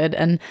I could,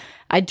 and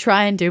I'd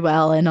try and do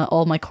well in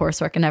all my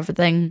coursework and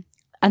everything.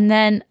 And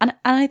then, and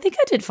I think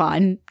I did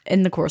fine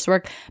in the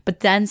coursework,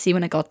 but then see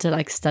when it got to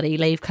like study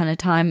leave kind of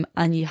time,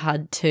 and you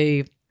had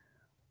to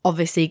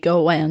obviously go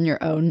away on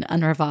your own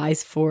and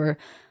revise for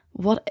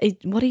what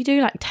do you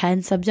do, like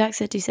 10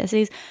 subjects at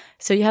GCSEs?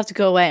 So you have to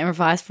go away and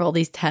revise for all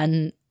these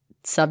 10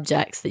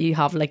 subjects that you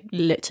have like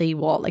literally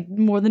like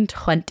more than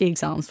 20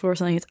 exams for or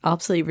something. It's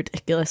absolutely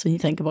ridiculous when you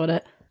think about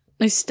it.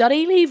 Now,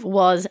 study leave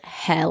was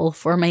hell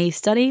for me.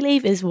 Study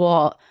leave is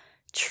what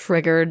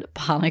triggered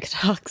panic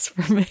attacks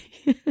for me.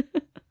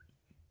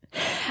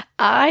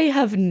 I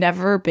have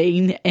never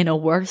been in a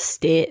worse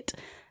state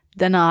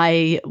than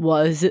I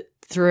was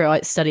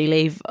throughout study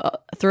leave,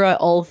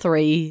 throughout all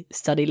 3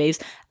 study leaves.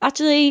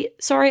 Actually,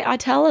 sorry, I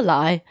tell a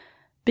lie,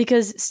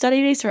 because study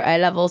leaves for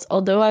A-levels,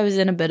 although I was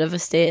in a bit of a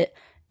state,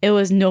 it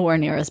was nowhere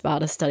near as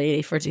bad as study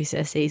leave for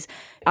GCSEs.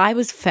 I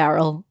was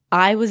feral.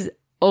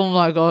 Oh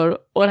my god,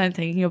 when I'm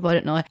thinking about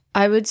it now,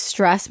 I would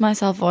stress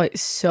myself out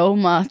so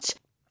much.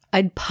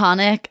 I'd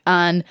panic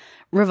and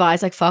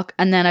revise like fuck,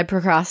 and then I'd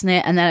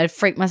procrastinate, and then I'd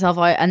freak myself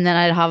out, and then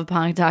I'd have a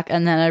panic attack,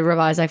 and then I'd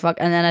revise like fuck,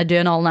 and then I'd do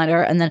an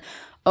all-nighter, and then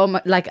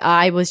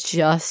I was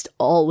just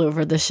all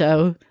over the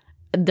show.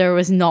 There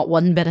was not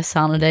one bit of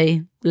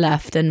sanity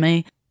left in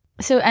me.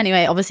 So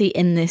anyway, obviously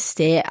in this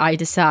state, I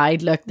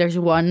decide, look, there's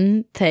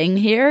one thing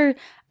here.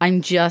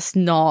 I'm just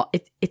not,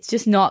 it's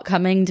just not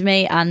coming to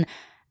me. And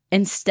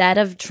instead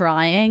of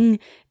trying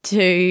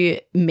to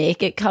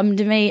make it come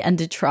to me and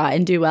to try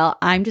and do well,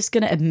 I'm just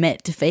going to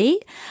admit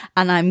defeat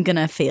and I'm going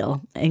to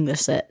fail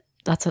English Lit.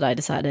 That's what I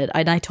decided.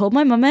 And I told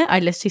my mum it. I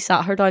literally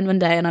sat her down one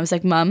day and I was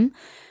like, Mum,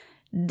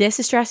 this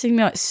is stressing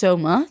me out so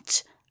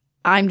much.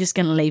 I'm just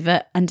going to leave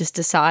it and just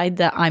decide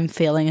that I'm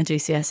failing a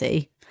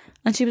GCSE.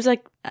 And she was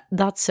like,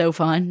 that's so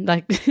fine.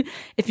 Like,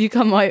 if you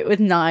come out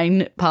with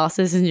 9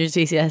 passes in your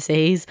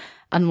GCSEs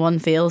and 1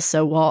 fails,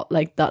 so what?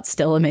 Like, that's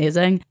still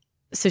amazing.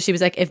 So she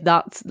was like, if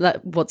that's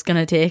what's going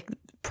to take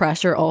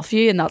pressure off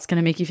you and that's going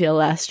to make you feel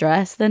less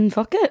stressed, then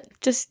fuck it.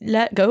 Just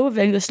let go of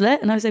English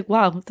Lit. And I was like,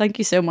 wow, thank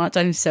you so much.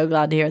 I'm so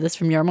glad to hear this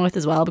from your mouth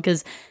as well,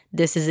 because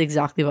this is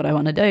exactly what I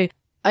want to do.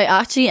 I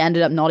actually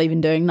ended up not even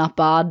doing that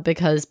bad,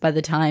 because by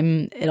the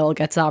time it all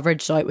gets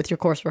averaged out with your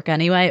coursework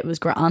anyway, it was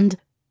grand.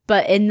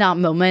 But in that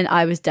moment,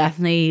 I was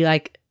definitely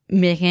like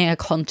making a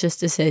conscious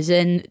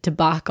decision to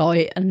back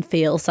out and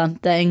fail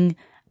something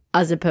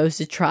as opposed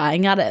to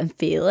trying at it and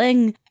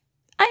failing.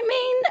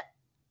 I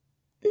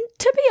mean,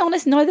 to be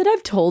honest, now that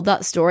I've told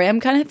that story, I'm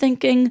kind of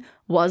thinking,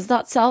 was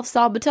that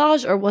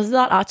self-sabotage or was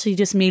that actually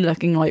just me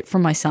looking out for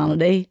my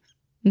sanity?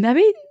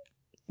 Maybe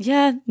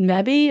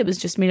it was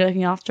just me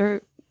looking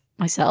after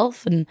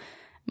myself and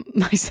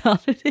my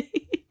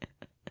sanity.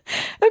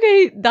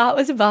 Okay, that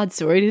was a bad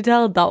story to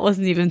tell. That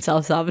wasn't even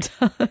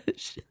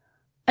self-sabotage.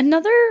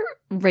 Another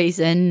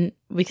reason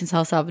we can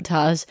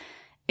self-sabotage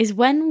is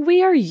when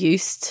we are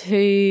used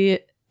to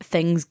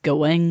things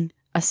going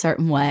a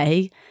certain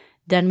way,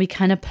 then we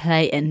kind of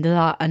play into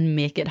that and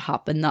make it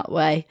happen that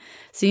way.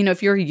 So,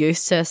 if you're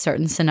used to a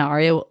certain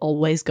scenario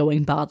always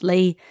going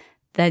badly,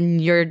 then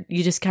you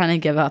just kind of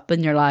give up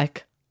and you're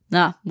like,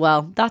 nah,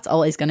 well, that's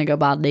always going to go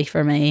badly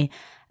for me.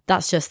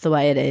 That's just the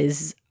way it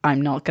is.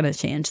 I'm not going to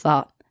change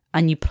that.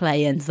 And you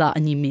play into that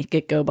and you make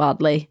it go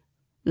badly.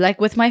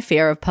 Like with my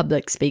fear of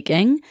public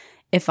speaking,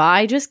 if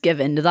I just give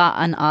into that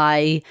and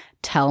I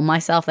tell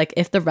myself, like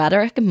if the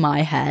rhetoric in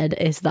my head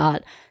is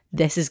that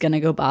this is going to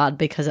go bad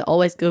because it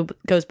always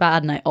goes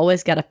bad and I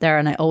always get up there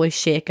and I always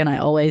shake and I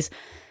always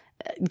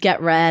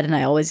get red and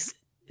I always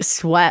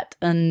sweat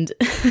and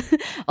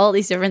all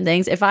these different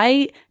things. If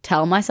I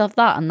tell myself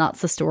that and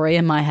that's the story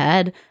in my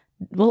head,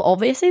 well,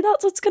 obviously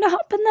that's what's going to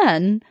happen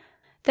then.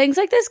 Things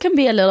like this can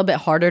be a little bit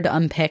harder to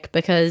unpick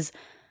because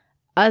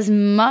as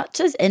much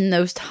as in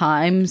those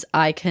times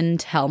I can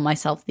tell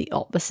myself the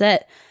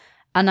opposite,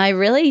 and I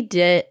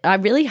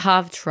really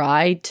have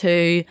tried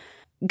to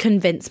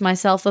convince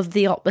myself of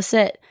the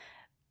opposite,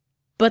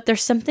 but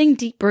there's something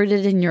deep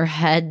rooted in your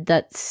head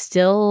that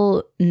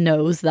still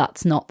knows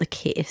that's not the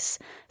case.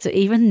 So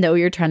even though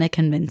you're trying to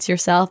convince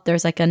yourself,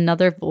 there's like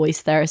another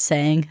voice there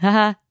saying,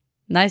 haha,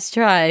 nice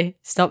try,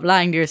 stop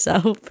lying to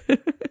yourself.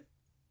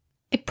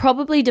 It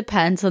probably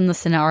depends on the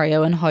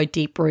scenario and how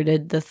deep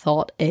rooted the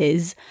thought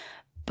is,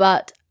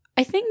 but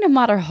I think no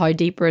matter how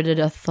deep rooted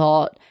a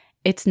thought,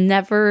 it's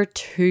never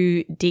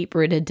too deep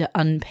rooted to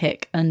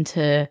unpick and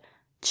to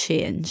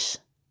change.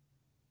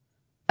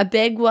 A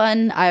big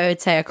one, I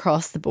would say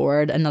across the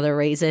board, another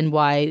reason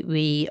why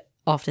we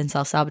often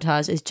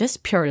self-sabotage is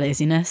just pure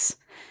laziness.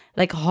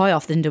 Like, how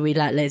often do we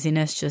let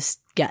laziness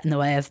just get in the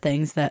way of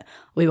things that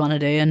we want to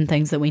do and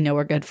things that we know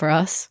are good for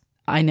us?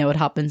 I know it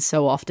happens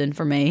so often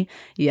for me.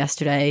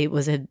 Yesterday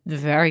was a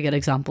very good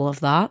example of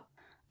that.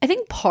 I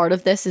think part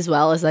of this as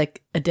well is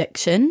like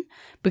addiction,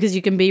 because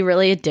you can be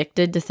really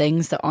addicted to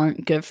things that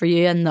aren't good for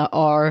you and that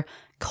are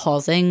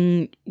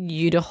causing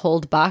you to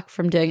hold back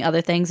from doing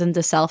other things and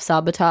to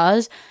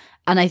self-sabotage.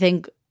 And I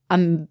think a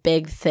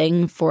big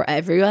thing for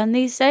everyone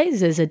these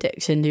days is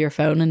addiction to your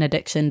phone and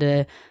addiction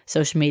to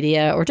social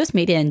media, or just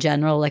media in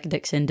general, like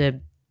addiction to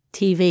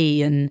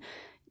TV and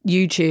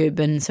YouTube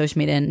and social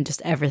media and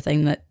just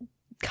everything that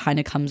kind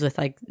of comes with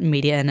like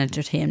media and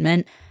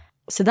entertainment.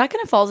 So that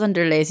kind of falls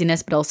under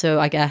laziness, but also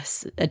I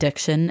guess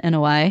addiction in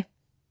a way.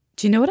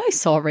 Do you know what I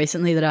saw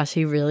recently that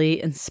actually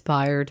really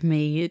inspired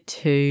me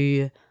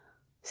to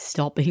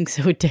stop being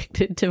so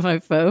addicted to my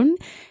phone?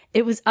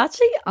 It was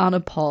actually Anna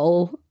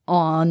Paul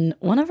on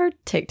one of her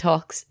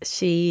TikToks.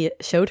 She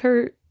showed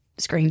her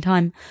screen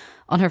time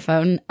on her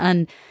phone,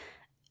 and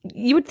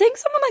you would think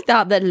someone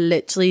like that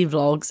literally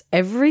vlogs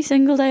every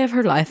single day of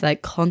her life,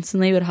 like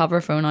constantly would have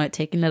her phone out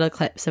taking little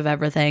clips of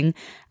everything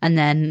and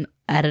then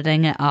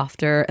editing it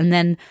after, and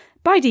then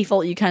by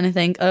default you kind of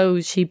think, oh,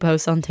 she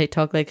posts on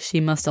TikTok, like she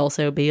must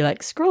also be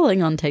like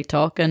scrolling on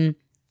TikTok and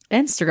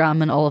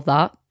Instagram and all of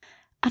that.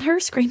 And her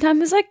screen time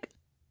was like,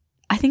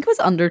 I think it was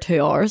under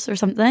 2 hours or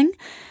something.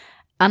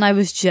 And I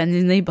was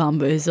genuinely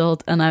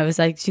bamboozled, and I was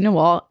like, do you know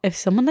what, if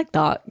someone like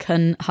that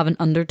can have an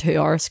under 2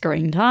 hour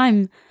screen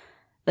time,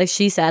 like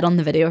she said on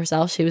the video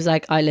herself, she was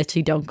like, I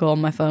literally don't go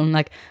on my phone.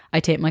 Like, I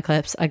take my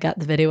clips, I get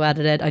the video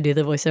edited, I do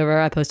the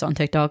voiceover, I post it on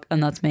TikTok,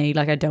 and that's me.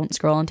 Like, I don't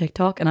scroll on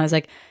TikTok. And I was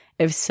like,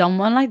 if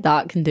someone like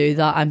that can do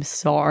that, I'm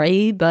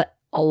sorry, but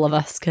all of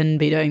us can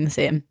be doing the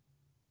same.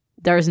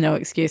 There's no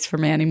excuse for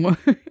me anymore.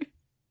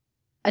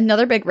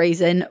 Another big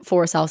reason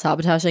for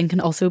self-sabotaging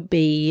can also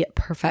be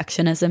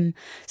perfectionism.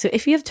 So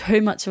if you have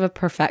too much of a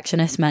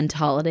perfectionist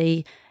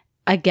mentality,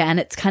 again,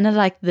 it's kind of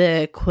like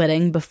the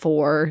quitting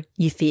before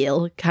you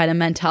fail kind of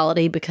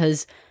mentality,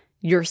 because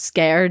you're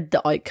scared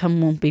the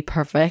outcome won't be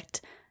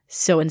perfect.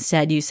 So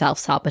instead you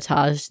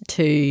self-sabotage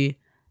to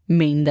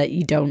mean that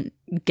you don't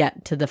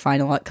get to the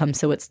final outcome.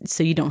 So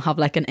you don't have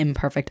like an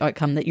imperfect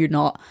outcome that you're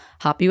not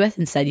happy with.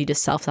 Instead you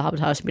just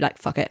self-sabotage and be like,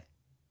 fuck it.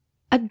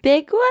 A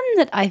big one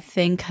that I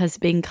think has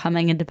been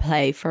coming into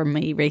play for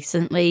me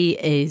recently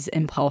is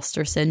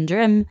imposter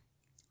syndrome.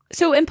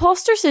 So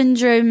imposter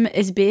syndrome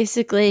is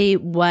basically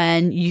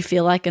when you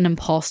feel like an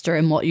imposter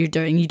in what you're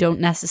doing. You don't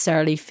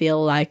necessarily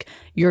feel like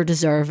you're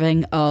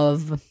deserving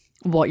of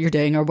what you're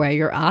doing or where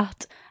you're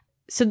at.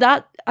 So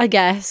that, I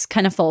guess,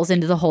 kind of falls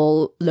into the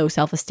whole low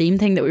self-esteem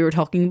thing that we were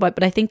talking about.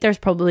 But I think there's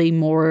probably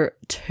more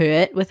to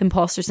it with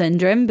imposter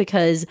syndrome,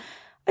 because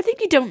I think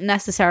you don't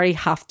necessarily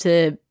have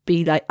to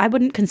be like, I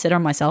wouldn't consider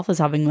myself as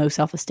having low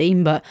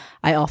self-esteem, but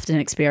I often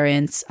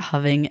experience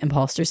having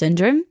imposter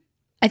syndrome.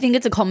 I think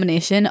it's a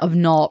combination of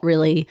not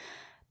really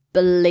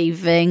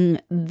believing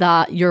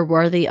that you're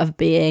worthy of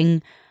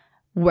being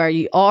where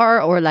you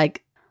are, or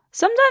like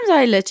sometimes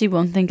I literally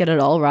won't think it at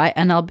all, right?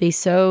 And I'll be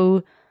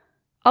so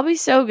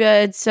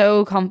good,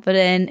 so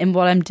confident in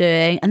what I'm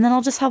doing, and then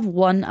I'll just have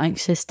one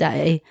anxious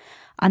day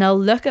and I'll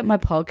look at my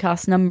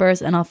podcast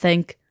numbers and I'll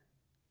think,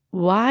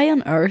 why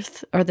on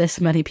earth are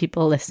this many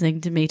people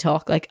listening to me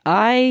talk? Like,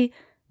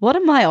 what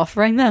am I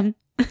offering them?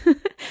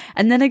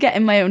 And then I get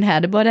in my own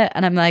head about it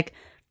and I'm like,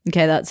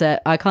 okay, that's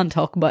it. I can't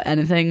talk about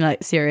anything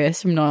like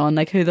serious from now on.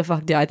 Like, who the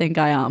fuck do I think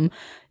I am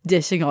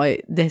dishing out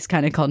this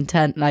kind of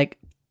content? Like,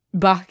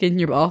 back in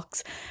your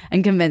box,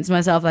 and convince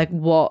myself like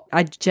what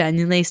I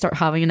genuinely start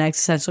having an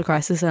existential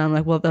crisis and I'm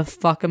like, what the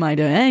fuck am I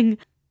doing?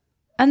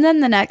 And then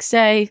the next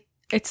day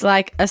it's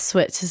like a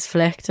switch is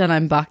flicked and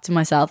I'm back to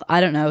myself. I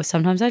don't know,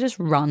 sometimes I just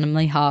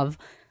randomly have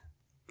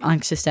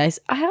anxious days.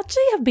 I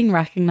actually have been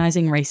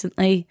recognizing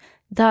recently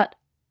that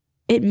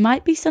it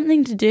might be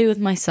something to do with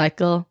my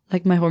cycle,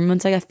 like my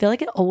hormones. Like, I feel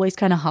like it always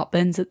kind of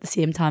happens at the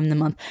same time in the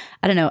month.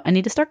 I don't know, I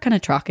need to start kind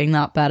of tracking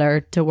that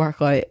better to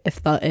work out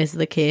if that is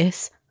the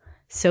case,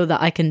 so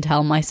that I can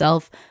tell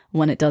myself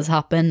when it does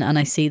happen and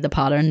I see the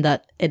pattern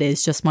that it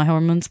is just my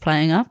hormones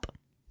playing up.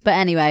 But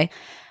anyway,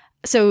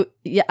 so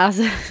yeah,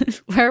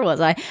 where was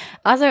I?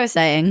 As I was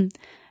saying,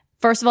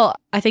 first of all,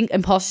 I think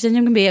imposter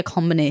syndrome can be a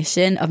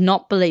combination of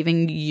not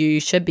believing you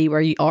should be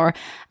where you are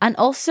and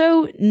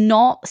also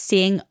not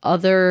seeing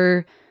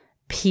other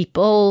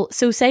people.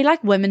 So say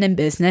like women in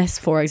business,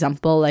 for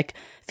example, like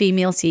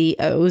female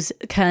CEOs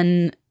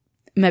can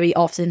maybe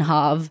often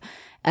have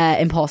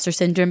imposter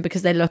syndrome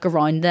because they look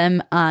around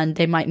them and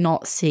they might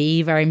not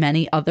see very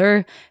many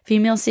other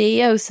female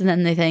CEOs, and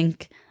then they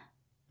think,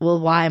 well,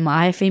 why am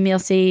I a female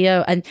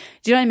CEO? And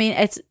do you know what I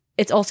mean?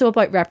 It's also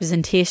about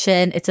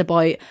representation. It's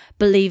about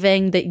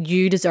believing that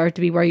you deserve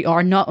to be where you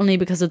are, not only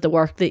because of the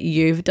work that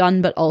you've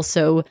done, but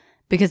also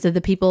because of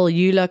the people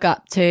you look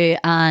up to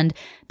and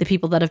the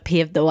people that have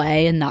paved the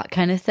way and that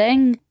kind of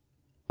thing.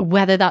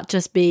 Whether that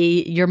just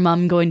be your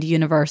mum going to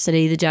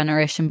university, the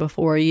generation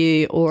before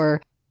you,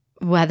 or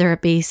whether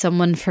it be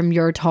someone from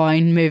your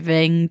town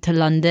moving to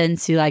London,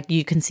 so like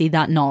you can see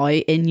that now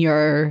in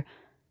your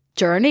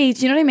journey.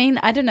 Do you know what I mean?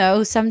 I don't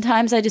know.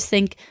 Sometimes I just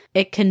think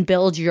it can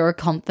build your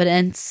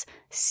confidence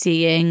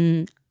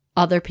seeing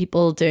other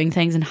people doing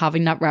things and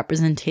having that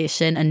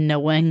representation and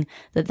knowing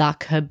that that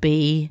could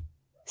be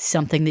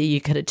something that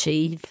you could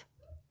achieve.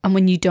 And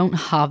when you don't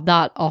have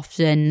that,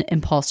 often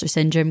imposter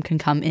syndrome can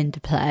come into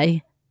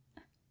play.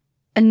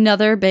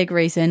 Another big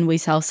reason we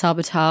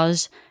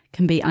self-sabotage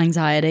can be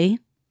anxiety.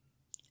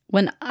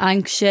 When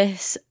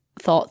anxious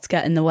thoughts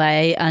get in the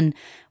way and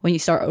when you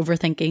start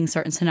overthinking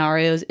certain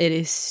scenarios, it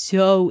is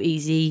so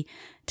easy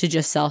to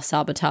just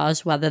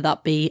self-sabotage, whether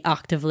that be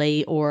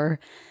actively or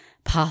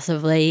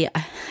passively.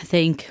 I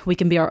think we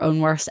can be our own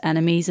worst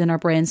enemies in our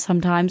brains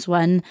sometimes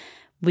when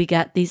we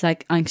get these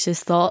like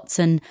anxious thoughts,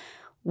 and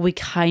we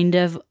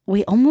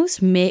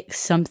almost make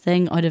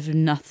something out of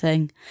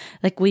nothing.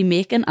 Like, we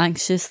make an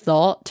anxious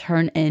thought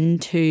turn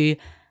into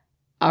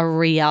a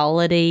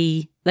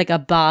reality, like a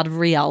bad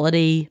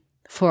reality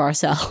for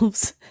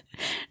ourselves.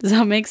 Does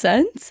that make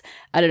sense?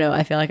 I don't know.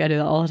 I feel like I do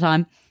that all the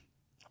time.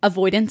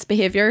 Avoidance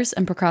behaviors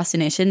and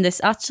procrastination. This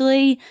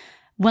actually,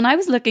 when I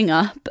was looking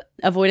up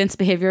avoidance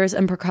behaviors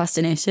and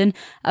procrastination,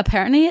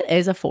 apparently it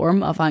is a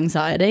form of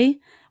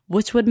anxiety,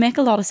 which would make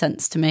a lot of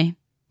sense to me.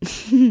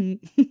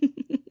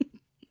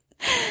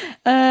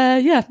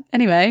 Yeah,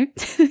 anyway.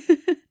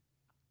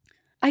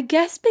 I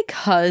guess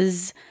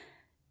because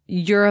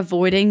you're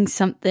avoiding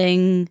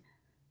something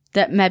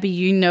that maybe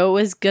you know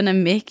is gonna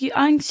make you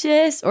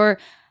anxious, or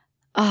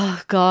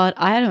oh God,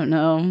 I don't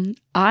know.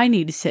 I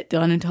need to sit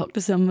down and talk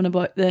to someone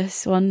about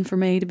this one for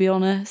me, to be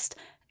honest.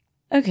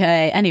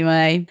 Okay,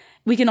 anyway,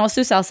 we can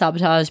also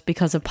self-sabotage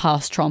because of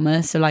past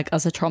trauma. So like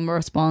as a trauma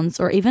response,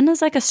 or even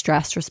as like a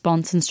stress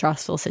response in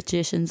stressful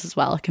situations as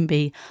well. It can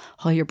be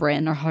how your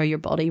brain or how your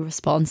body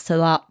responds to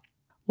that.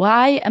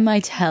 Why am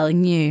I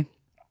telling you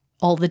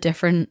all the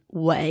different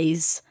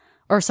ways,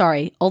 or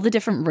sorry, all the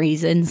different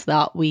reasons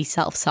that we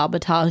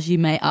self-sabotage, you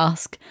may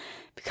ask?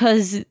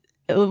 Because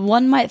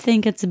one might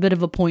think it's a bit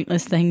of a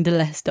pointless thing to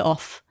list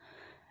off.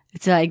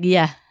 It's like,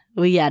 yeah,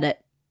 we get it.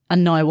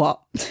 And now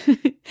what?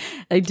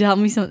 Like, tell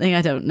me something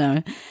I don't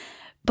know.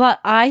 But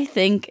I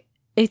think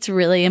it's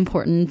really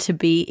important to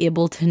be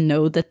able to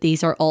know that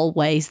these are all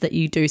ways that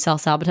you do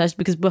self-sabotage,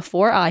 because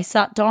before I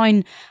sat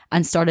down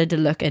and started to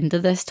look into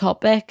this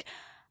topic,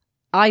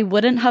 I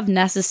wouldn't have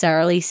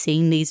necessarily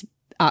seen these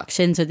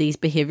actions or these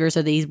behaviors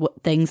or these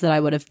things that I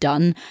would have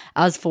done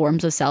as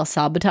forms of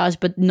self-sabotage.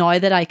 But now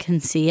that I can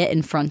see it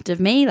in front of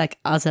me, like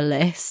as a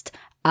list,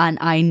 and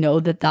I know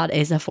that that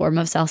is a form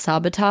of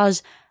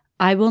self-sabotage,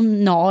 I will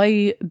now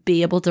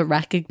be able to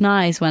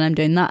recognize when I'm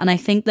doing that. And I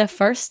think the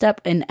first step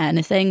in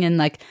anything, and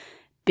like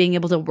being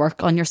able to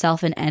work on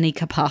yourself in any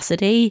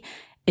capacity,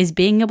 is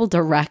being able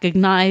to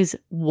recognize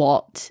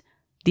what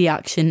the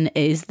action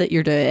is that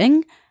you're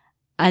doing,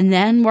 and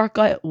then work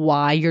out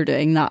why you're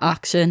doing that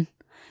action.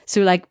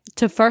 So like,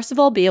 to first of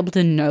all be able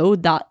to know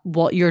that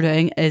what you're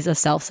doing is a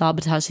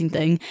self-sabotaging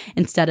thing,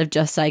 instead of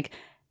just like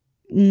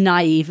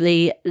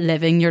naively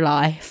living your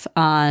life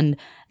and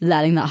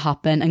letting that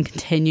happen and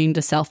continuing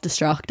to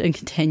self-destruct and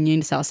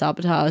continuing to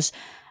self-sabotage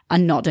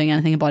and not doing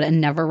anything about it and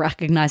never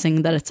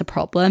recognizing that it's a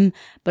problem,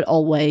 but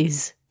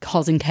always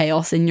causing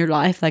chaos in your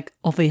life. Like,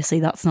 obviously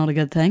that's not a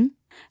good thing.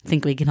 I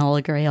think we can all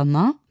agree on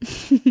that.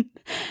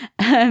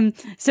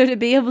 So to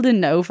be able to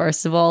know,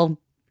 first of all,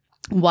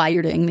 why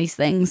you're doing these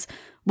things.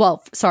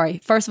 Well,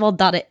 sorry, first of all,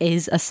 that it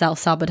is a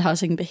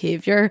self-sabotaging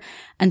behaviour,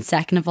 and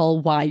second of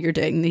all, why you're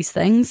doing these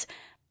things.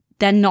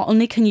 Then not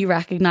only can you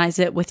recognise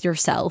it with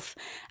yourself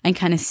and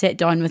kind of sit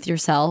down with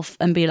yourself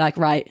and be like,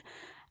 right,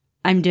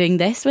 I'm doing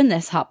this when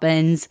this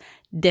happens.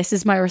 This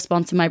is my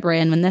response in my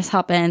brain when this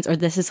happens, or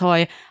this is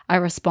how I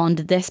respond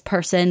to this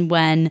person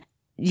when,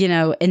 you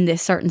know, in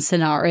this certain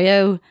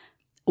scenario.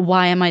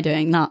 Why am I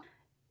doing that?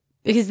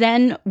 Because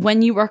then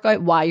when you work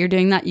out why you're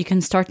doing that, you can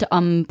start to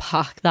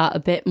unpack that a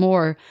bit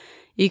more.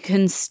 You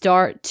can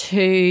start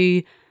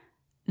to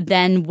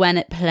then, when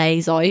it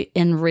plays out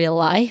in real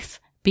life,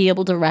 be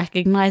able to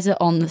recognize it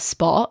on the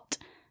spot,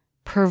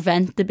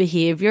 prevent the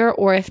behavior,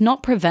 or if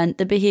not prevent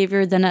the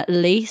behavior, then at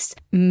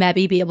least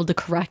maybe be able to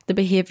correct the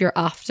behavior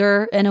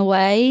after in a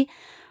way.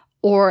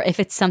 Or if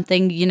it's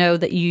something, you know,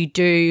 that you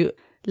do,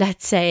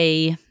 let's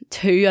say,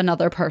 to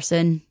another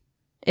person,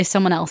 if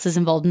someone else is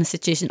involved in the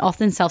situation.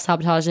 Often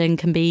self-sabotaging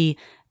can be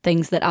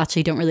things that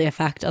actually don't really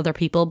affect other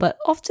people, but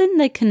often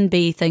they can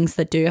be things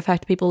that do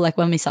affect people, like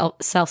when we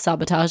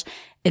self-sabotage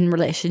in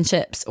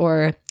relationships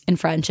or in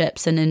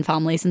friendships and in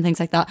families and things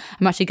like that.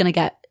 I'm actually going to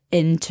get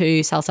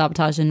into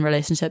self-sabotage in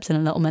relationships in a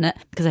little minute,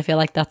 because I feel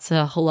like that's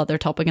a whole other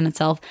topic in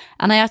itself.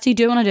 And I actually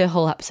do want to do a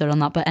whole episode on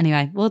that, but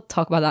anyway, we'll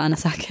talk about that in a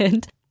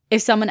second.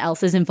 If someone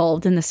else is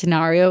involved in the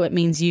scenario, it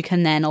means you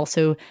can then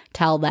also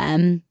tell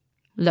them,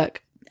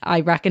 look, I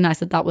recognize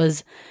that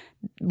was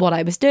what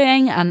I was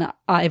doing and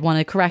I want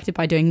to correct it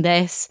by doing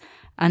this,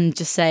 and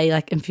just say,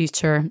 like, in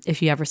future,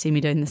 if you ever see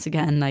me doing this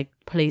again, like,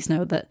 please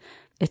know that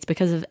it's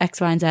because of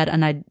X, Y, and Z,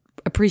 and I'd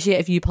appreciate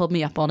if you pulled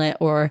me up on it,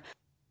 or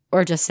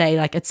just say,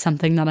 like, it's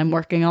something that I'm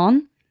working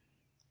on.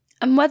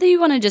 And whether you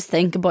want to just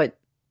think about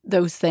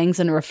those things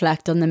and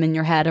reflect on them in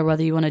your head, or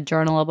whether you want to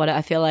journal about it,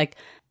 I feel like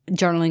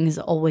journaling is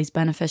always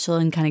beneficial,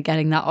 and kind of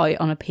getting that out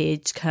on a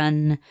page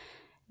can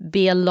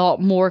be a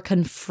lot more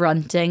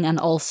confronting, and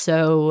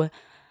also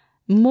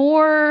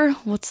more,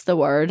 what's the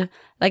word?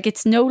 Like,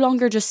 it's no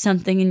longer just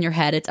something in your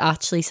head, it's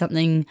actually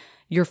something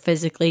you're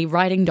physically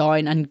writing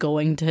down and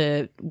going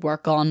to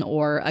work on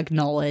or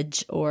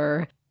acknowledge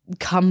or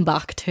come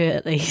back to,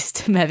 at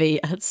least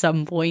maybe at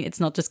some point. It's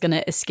not just going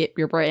to escape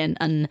your brain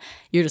and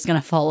you're just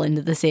going to fall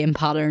into the same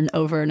pattern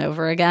over and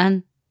over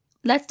again.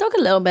 Let's talk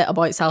a little bit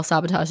about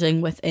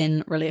self-sabotaging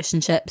within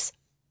relationships.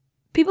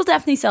 People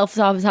definitely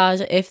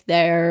self-sabotage if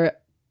they're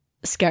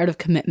scared of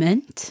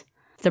commitment.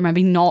 They're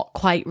maybe not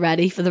quite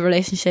ready for the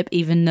relationship,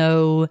 even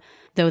though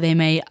they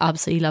may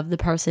absolutely love the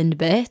person to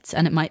bits,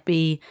 and it might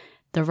be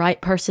the right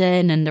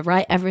person and the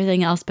right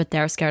everything else, but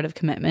they're scared of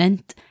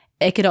commitment.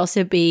 It could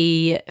also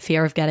be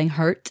fear of getting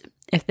hurt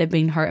if they've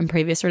been hurt in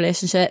previous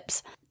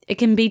relationships. It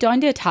can be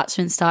down to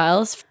attachment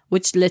styles,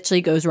 which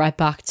literally goes right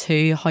back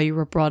to how you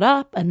were brought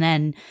up, and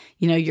then,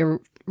 you know, your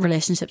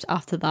relationships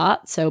after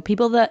that. So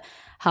people that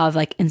have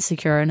like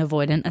insecure and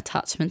avoidant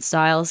attachment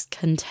styles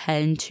can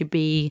tend to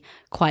be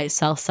quite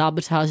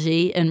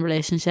self-sabotagey in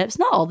relationships.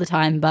 Not all the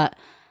time, but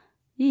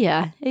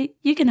yeah,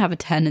 you can have a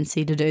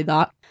tendency to do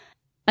that.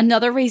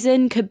 Another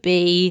reason could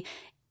be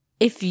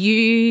if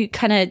you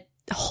kind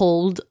of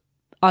hold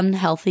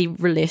unhealthy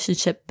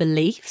relationship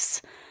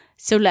beliefs.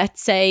 So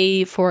let's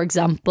say, for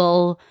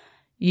example,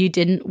 you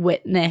didn't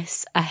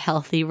witness a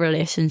healthy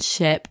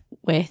relationship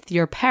with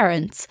your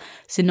parents.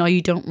 So now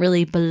you don't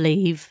really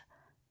believe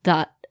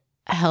that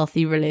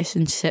healthy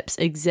relationships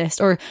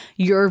exist, or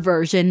your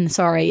version,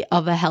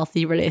 of a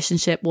healthy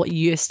relationship, what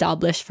you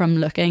establish from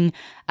looking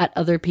at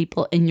other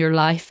people in your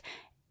life,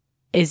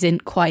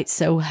 isn't quite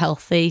so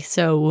healthy.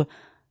 So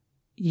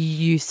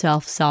you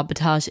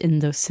self-sabotage in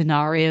those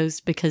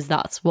scenarios because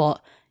that's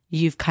what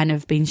you've kind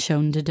of been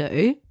shown to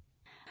do.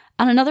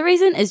 And another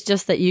reason is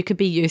just that you could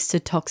be used to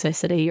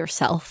toxicity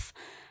yourself.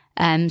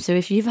 So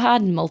if you've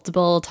had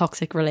multiple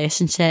toxic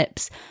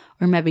relationships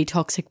or maybe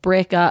toxic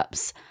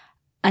breakups,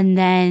 and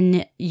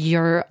then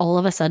you're all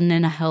of a sudden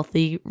in a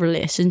healthy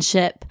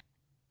relationship,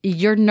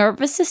 your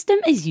nervous system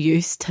is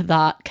used to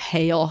that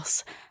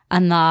chaos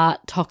and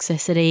that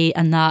toxicity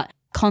and that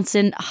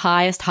constant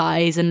highest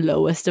highs and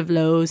lowest of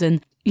lows,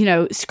 and, you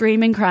know,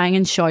 screaming, crying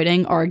and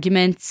shouting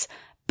arguments,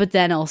 but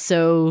then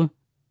also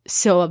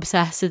so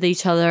obsessed with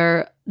each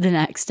other the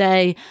next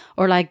day,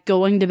 or like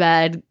going to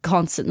bed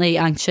constantly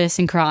anxious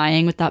and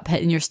crying with that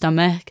pit in your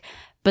stomach,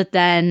 but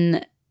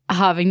then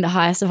having the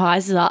highest of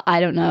highs of that. I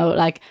don't know,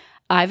 like,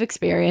 I've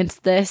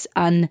experienced this,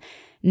 and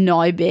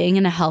now being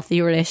in a healthy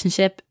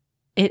relationship,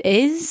 it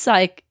is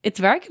like,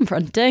 it's very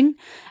confronting.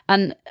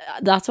 And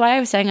that's why I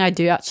was saying I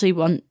do actually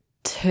want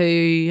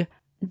to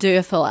do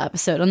a full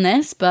episode on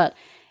this, but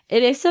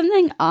it is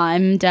something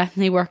I'm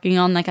definitely working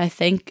on. Like, I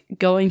think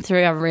going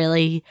through a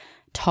really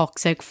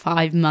toxic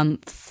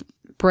 5-month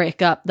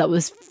breakup that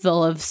was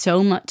full of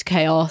so much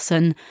chaos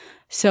and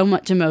so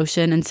much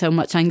emotion and so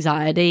much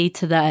anxiety,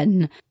 to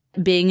then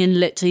being in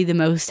literally the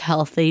most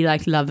healthy,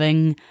 like,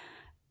 loving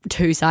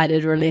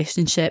two-sided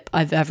relationship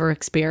I've ever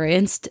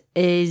experienced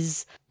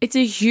is it's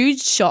a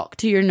huge shock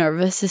to your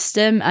nervous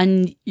system,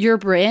 and your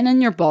brain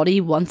and your body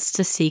wants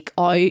to seek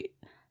out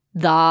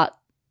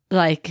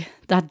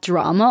that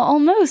drama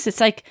almost. It's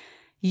like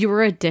you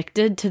were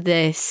addicted to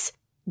this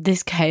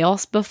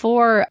chaos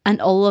before, and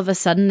all of a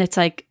sudden it's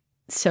like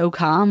so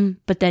calm,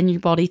 but then your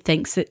body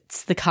thinks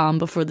it's the calm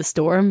before the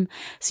storm.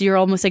 So you're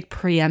almost like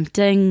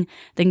preempting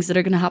things that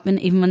are going to happen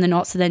even when they're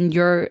not. So then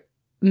you're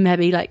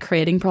maybe like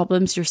creating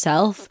problems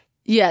yourself.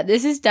 Yeah,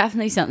 this is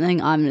definitely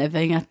something I'm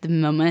living at the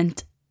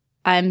moment.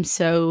 I'm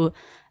so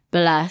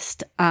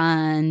blessed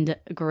and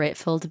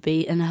grateful to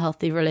be in a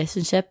healthy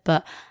relationship.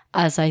 But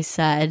as I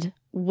said,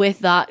 with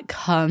that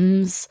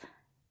comes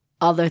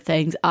other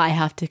things I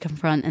have to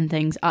confront and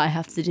things I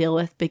have to deal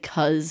with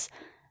because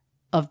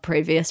of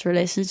previous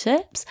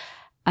relationships.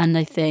 And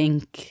I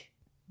think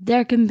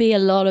there can be a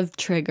lot of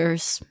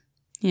triggers.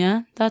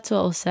 Yeah, that's what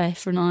I'll say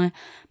for now,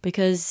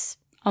 because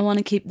I want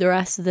to keep the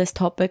rest of this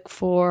topic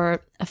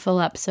for a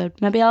full episode.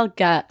 Maybe I'll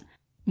get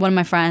one of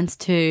my friends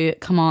to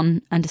come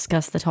on and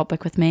discuss the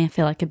topic with me. I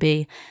feel like it'd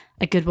be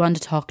a good one to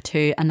talk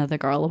to another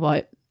girl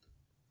about.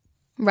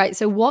 Right,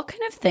 so what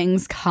kind of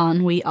things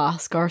can we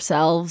ask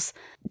ourselves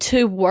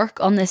to work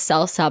on this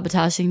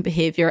self-sabotaging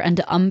behaviour and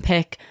to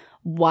unpick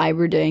why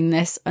we're doing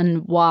this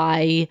and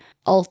why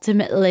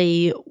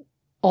ultimately,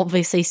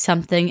 obviously,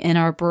 something in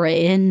our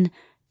brain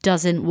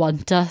doesn't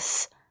want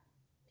us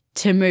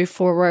to move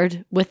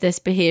forward with this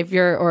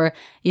behavior, or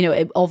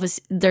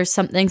obviously there's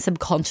something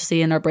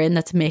subconsciously in our brain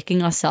that's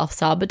making us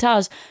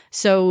self-sabotage.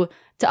 So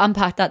to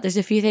unpack that, there's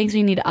a few things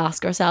we need to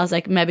ask ourselves.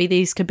 Like maybe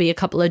these could be a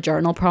couple of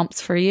journal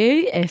prompts for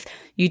you if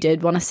you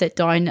did want to sit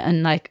down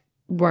and like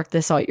work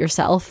this out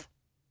yourself.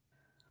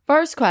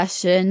 First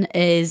question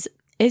is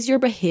your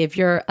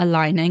behavior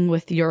aligning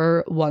with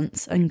your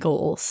wants and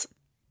goals?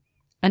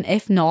 And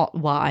if not,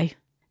 why?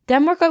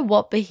 Then work out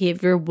what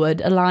behavior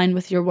would align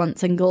with your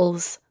wants and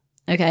goals.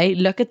 Okay,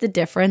 look at the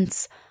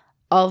difference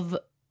of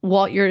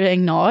what you're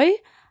doing now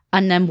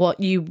and then what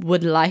you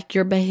would like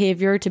your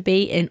behavior to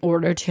be in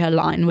order to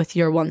align with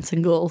your wants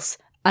and goals,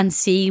 and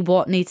see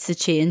what needs to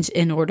change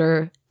in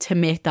order to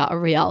make that a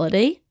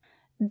reality.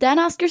 Then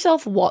ask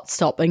yourself what's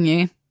stopping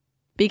you.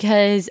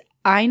 Because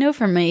I know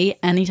for me,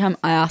 anytime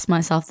I ask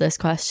myself this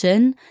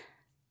question,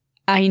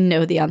 I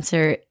know the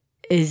answer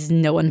is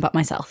no one but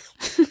myself.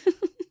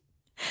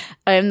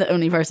 I am the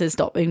only person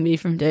stopping me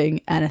from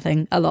doing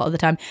anything a lot of the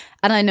time.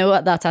 And I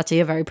know that's actually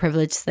a very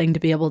privileged thing to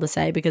be able to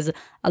say, because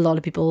a lot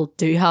of people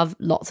do have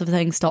lots of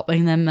things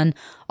stopping them and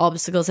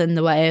obstacles in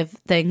the way of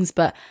things.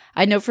 But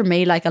I know for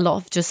me, like a lot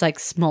of just like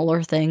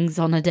smaller things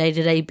on a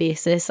day-to-day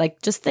basis,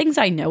 like just things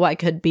I know I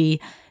could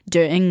be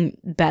doing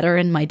better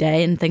in my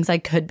day and things I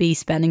could be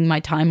spending my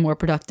time more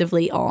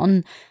productively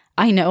on.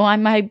 I know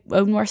I'm my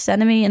own worst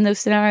enemy in those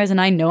scenarios,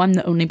 and I know I'm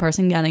the only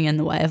person getting in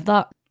the way of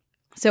that.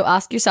 So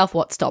ask yourself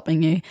what's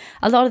stopping you.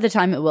 A lot of the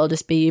time it will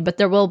just be you, but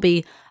there will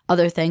be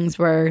other things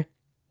where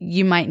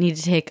you might need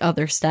to take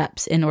other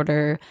steps in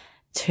order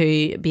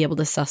to be able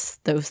to suss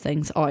those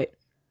things out.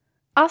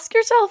 Ask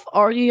yourself,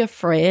 are you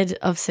afraid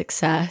of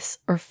success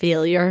or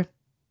failure?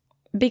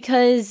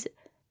 Because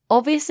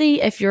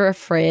obviously if you're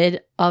afraid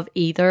of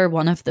either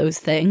one of those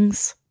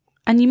things,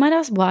 and you might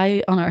ask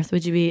why on earth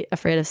would you be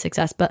afraid of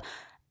success, but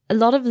a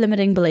lot of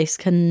limiting beliefs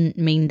can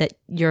mean that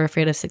you're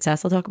afraid of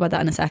success. I'll talk about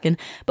that in a second.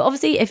 But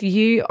obviously, if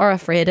you are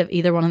afraid of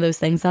either one of those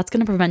things, that's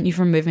going to prevent you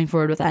from moving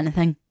forward with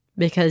anything,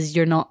 because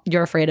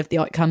you're afraid of the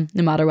outcome,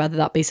 no matter whether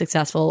that be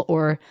successful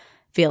or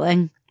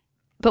failing.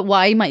 But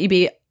why might you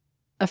be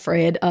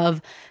afraid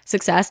of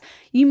success?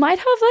 You might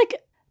have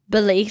like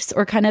beliefs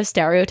or kind of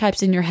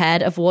stereotypes in your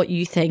head of what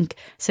you think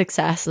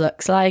success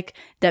looks like.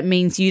 That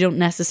means you don't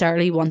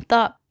necessarily want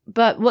that.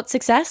 But what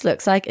success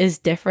looks like is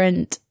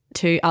different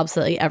to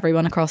absolutely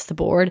everyone across the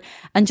board.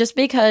 And just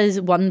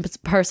because one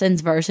person's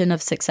version of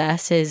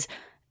success is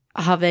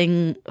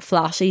having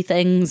flashy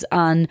things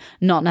and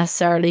not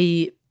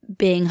necessarily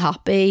being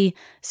happy,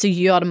 so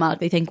you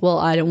automatically think, well,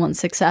 I don't want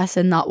success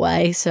in that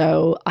way,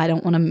 so I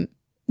don't want to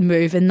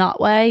move in that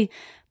way.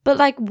 But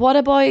like, what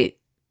about,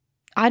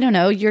 I don't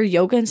know, your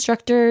yoga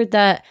instructor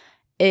that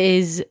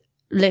is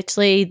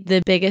literally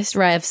the biggest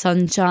ray of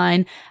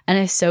sunshine and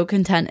is so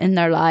content in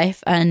their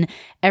life, and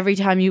every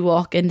time you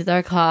walk into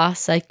their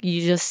class, like you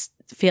just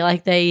feel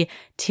like they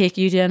take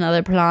you to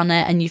another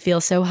planet and you feel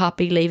so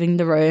happy leaving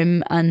the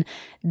room, and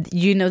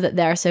you know that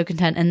they're so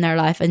content in their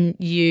life and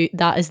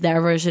that is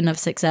their version of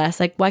success.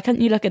 Like, why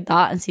can't you look at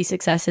that and see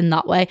success in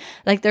that way?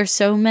 Like, there's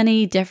so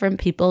many different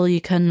people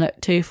you can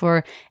look to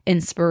for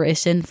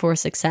inspiration for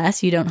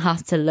success. You don't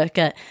have to look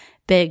at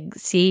big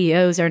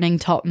CEOs earning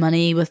top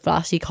money with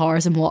flashy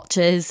cars and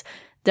watches.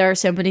 There are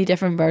so many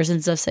different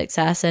versions of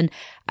success, and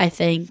I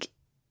think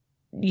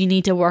you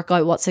need to work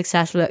out what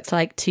success looks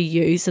like to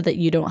you so that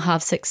you don't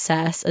have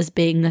success as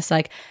being this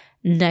like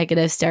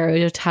negative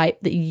stereotype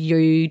that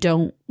you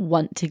don't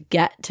want to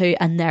get to,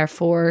 and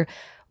therefore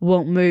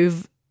won't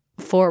move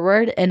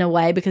forward in a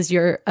way because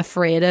you're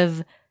afraid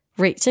of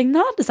reaching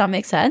that. Does that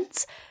make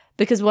sense?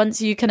 Because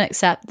once you can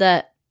accept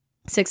that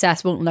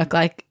success won't look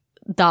like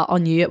that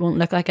on you, it won't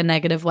look like a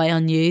negative way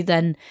on you,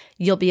 then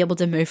you'll be able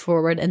to move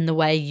forward in the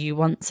way you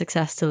want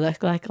success to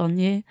look like on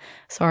you.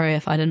 Sorry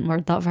if I didn't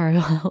word that very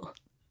well.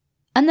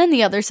 And then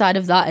the other side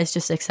of that is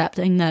just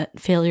accepting that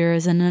failure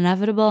is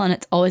inevitable and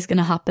it's always going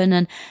to happen.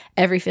 And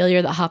every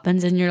failure that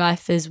happens in your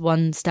life is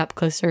one step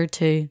closer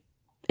to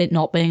it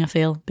not being a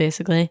fail,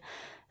 basically.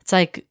 It's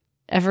like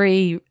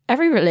every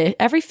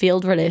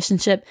failed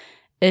relationship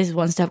is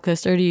one step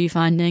closer to you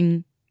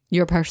finding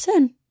your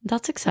person.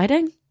 That's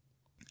exciting.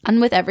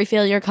 And with every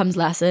failure comes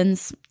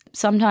lessons.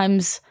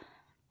 Sometimes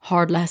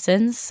hard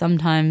lessons,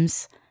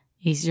 sometimes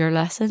easier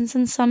lessons,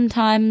 and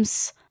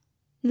sometimes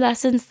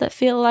lessons that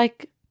feel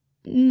like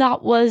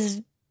that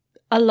was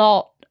a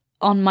lot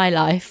on my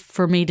life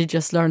for me to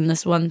just learn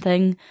this one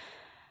thing.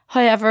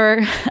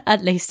 However,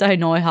 at least I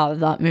know I have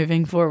that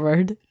moving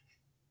forward.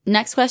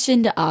 Next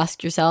question to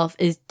ask yourself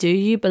is, do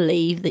you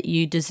believe that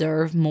you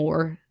deserve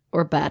more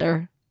or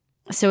better?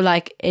 So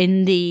like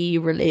in the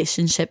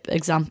relationship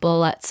example,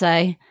 let's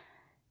say,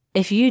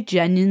 if you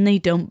genuinely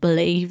don't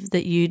believe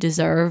that you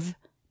deserve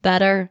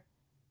better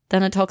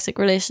than a toxic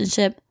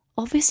relationship,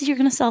 obviously you're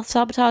going to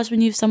self-sabotage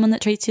when you have someone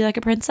that treats you like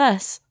a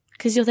princess.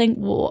 Because you'll think,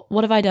 well,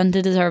 what have I done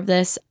to deserve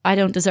this? I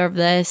don't deserve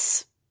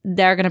this.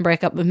 They're going to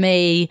break up with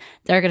me.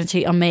 They're going to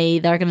cheat on me.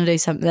 They're going to do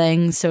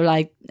something. So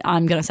like,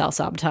 I'm going to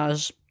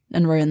self-sabotage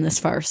and ruin this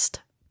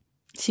first.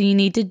 So you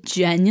need to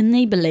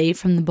genuinely believe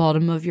from the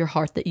bottom of your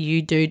heart that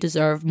you do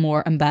deserve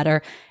more and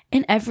better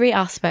in every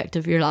aspect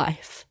of your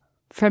life.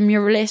 From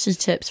your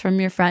relationships, from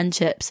your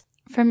friendships,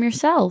 from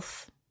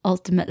yourself.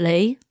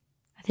 Ultimately,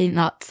 I think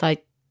that's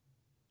like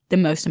the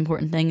most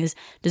important thing is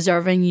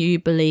deserving you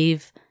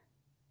believe.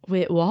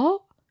 Wait,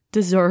 what?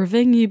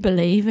 Deserving you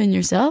believe in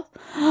yourself?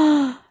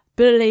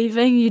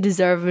 Believing you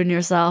deserve in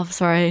yourself.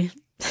 Sorry.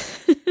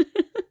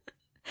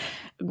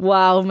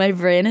 Wow, my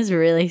brain is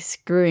really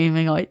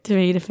screaming out to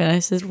me to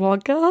finish this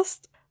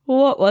podcast.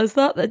 What was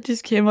that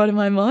just came out of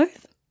my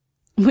mouth?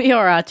 We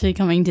are actually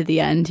coming to the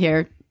end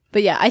here.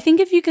 But yeah, I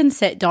think if you can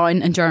sit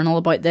down and journal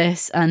about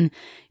this and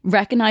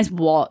recognize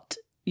what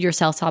your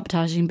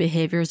self-sabotaging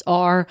behaviors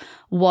are,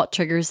 what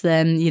triggers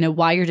them,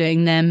 why you're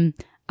doing them,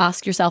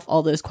 ask yourself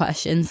all those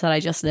questions that I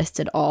just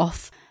listed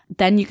off,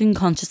 then you can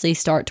consciously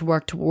start to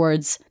work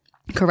towards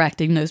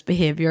correcting those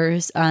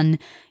behaviors and,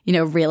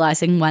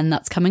 realizing when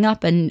that's coming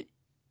up and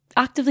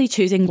actively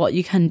choosing what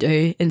you can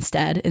do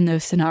instead in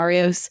those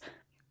scenarios.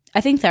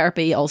 I think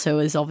therapy also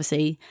is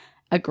obviously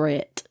a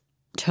great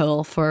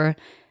tool for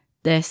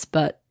this,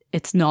 but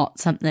it's not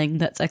something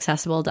that's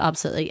accessible to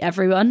absolutely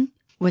everyone,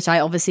 which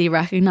I obviously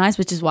recognize,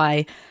 which is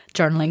why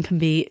journaling can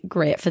be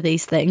great for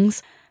these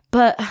things.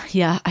 But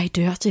yeah, I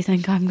do actually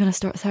think I'm going to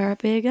start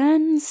therapy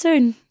again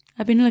soon.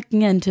 I've been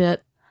looking into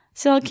it.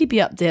 So I'll keep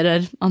you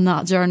updated on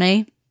that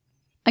journey.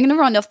 I'm going to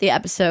round off the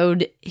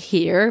episode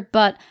here,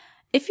 but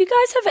if you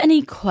guys have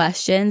any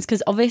questions,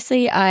 because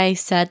obviously I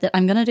said that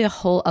I'm going to do a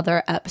whole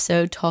other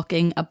episode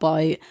talking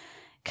about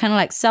kind of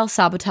like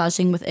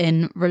self-sabotaging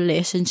within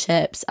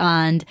relationships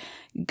and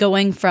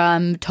going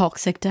from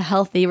toxic to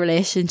healthy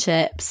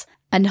relationships,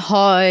 and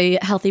how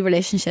healthy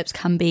relationships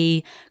can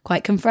be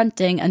quite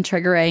confronting and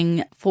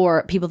triggering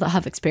for people that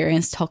have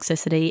experienced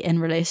toxicity in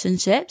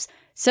relationships.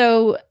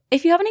 So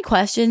if you have any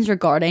questions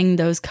regarding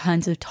those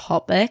kinds of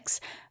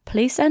topics,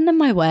 please send them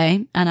my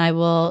way and I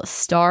will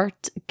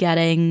start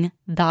getting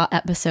that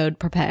episode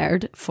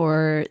prepared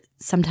for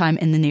sometime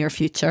in the near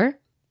future.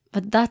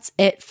 But that's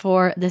it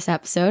for this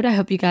episode. I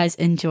hope you guys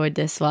enjoyed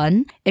this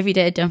one. If you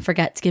did, don't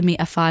forget to give me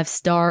a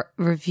 5-star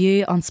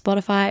review on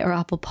Spotify or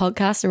Apple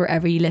Podcasts or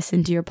wherever you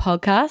listen to your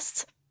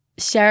podcasts.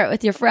 Share it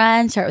with your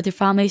friends, share it with your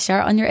family,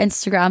 share it on your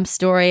Instagram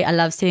story. I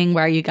love seeing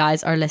where you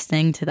guys are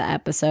listening to the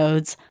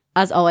episodes.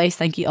 As always,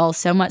 thank you all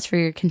so much for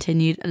your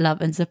continued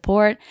love and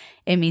support.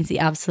 It means the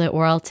absolute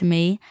world to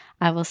me.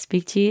 I will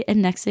speak to you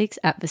in next week's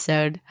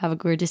episode. Have a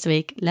gorgeous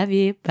week. Love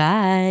you.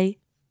 Bye.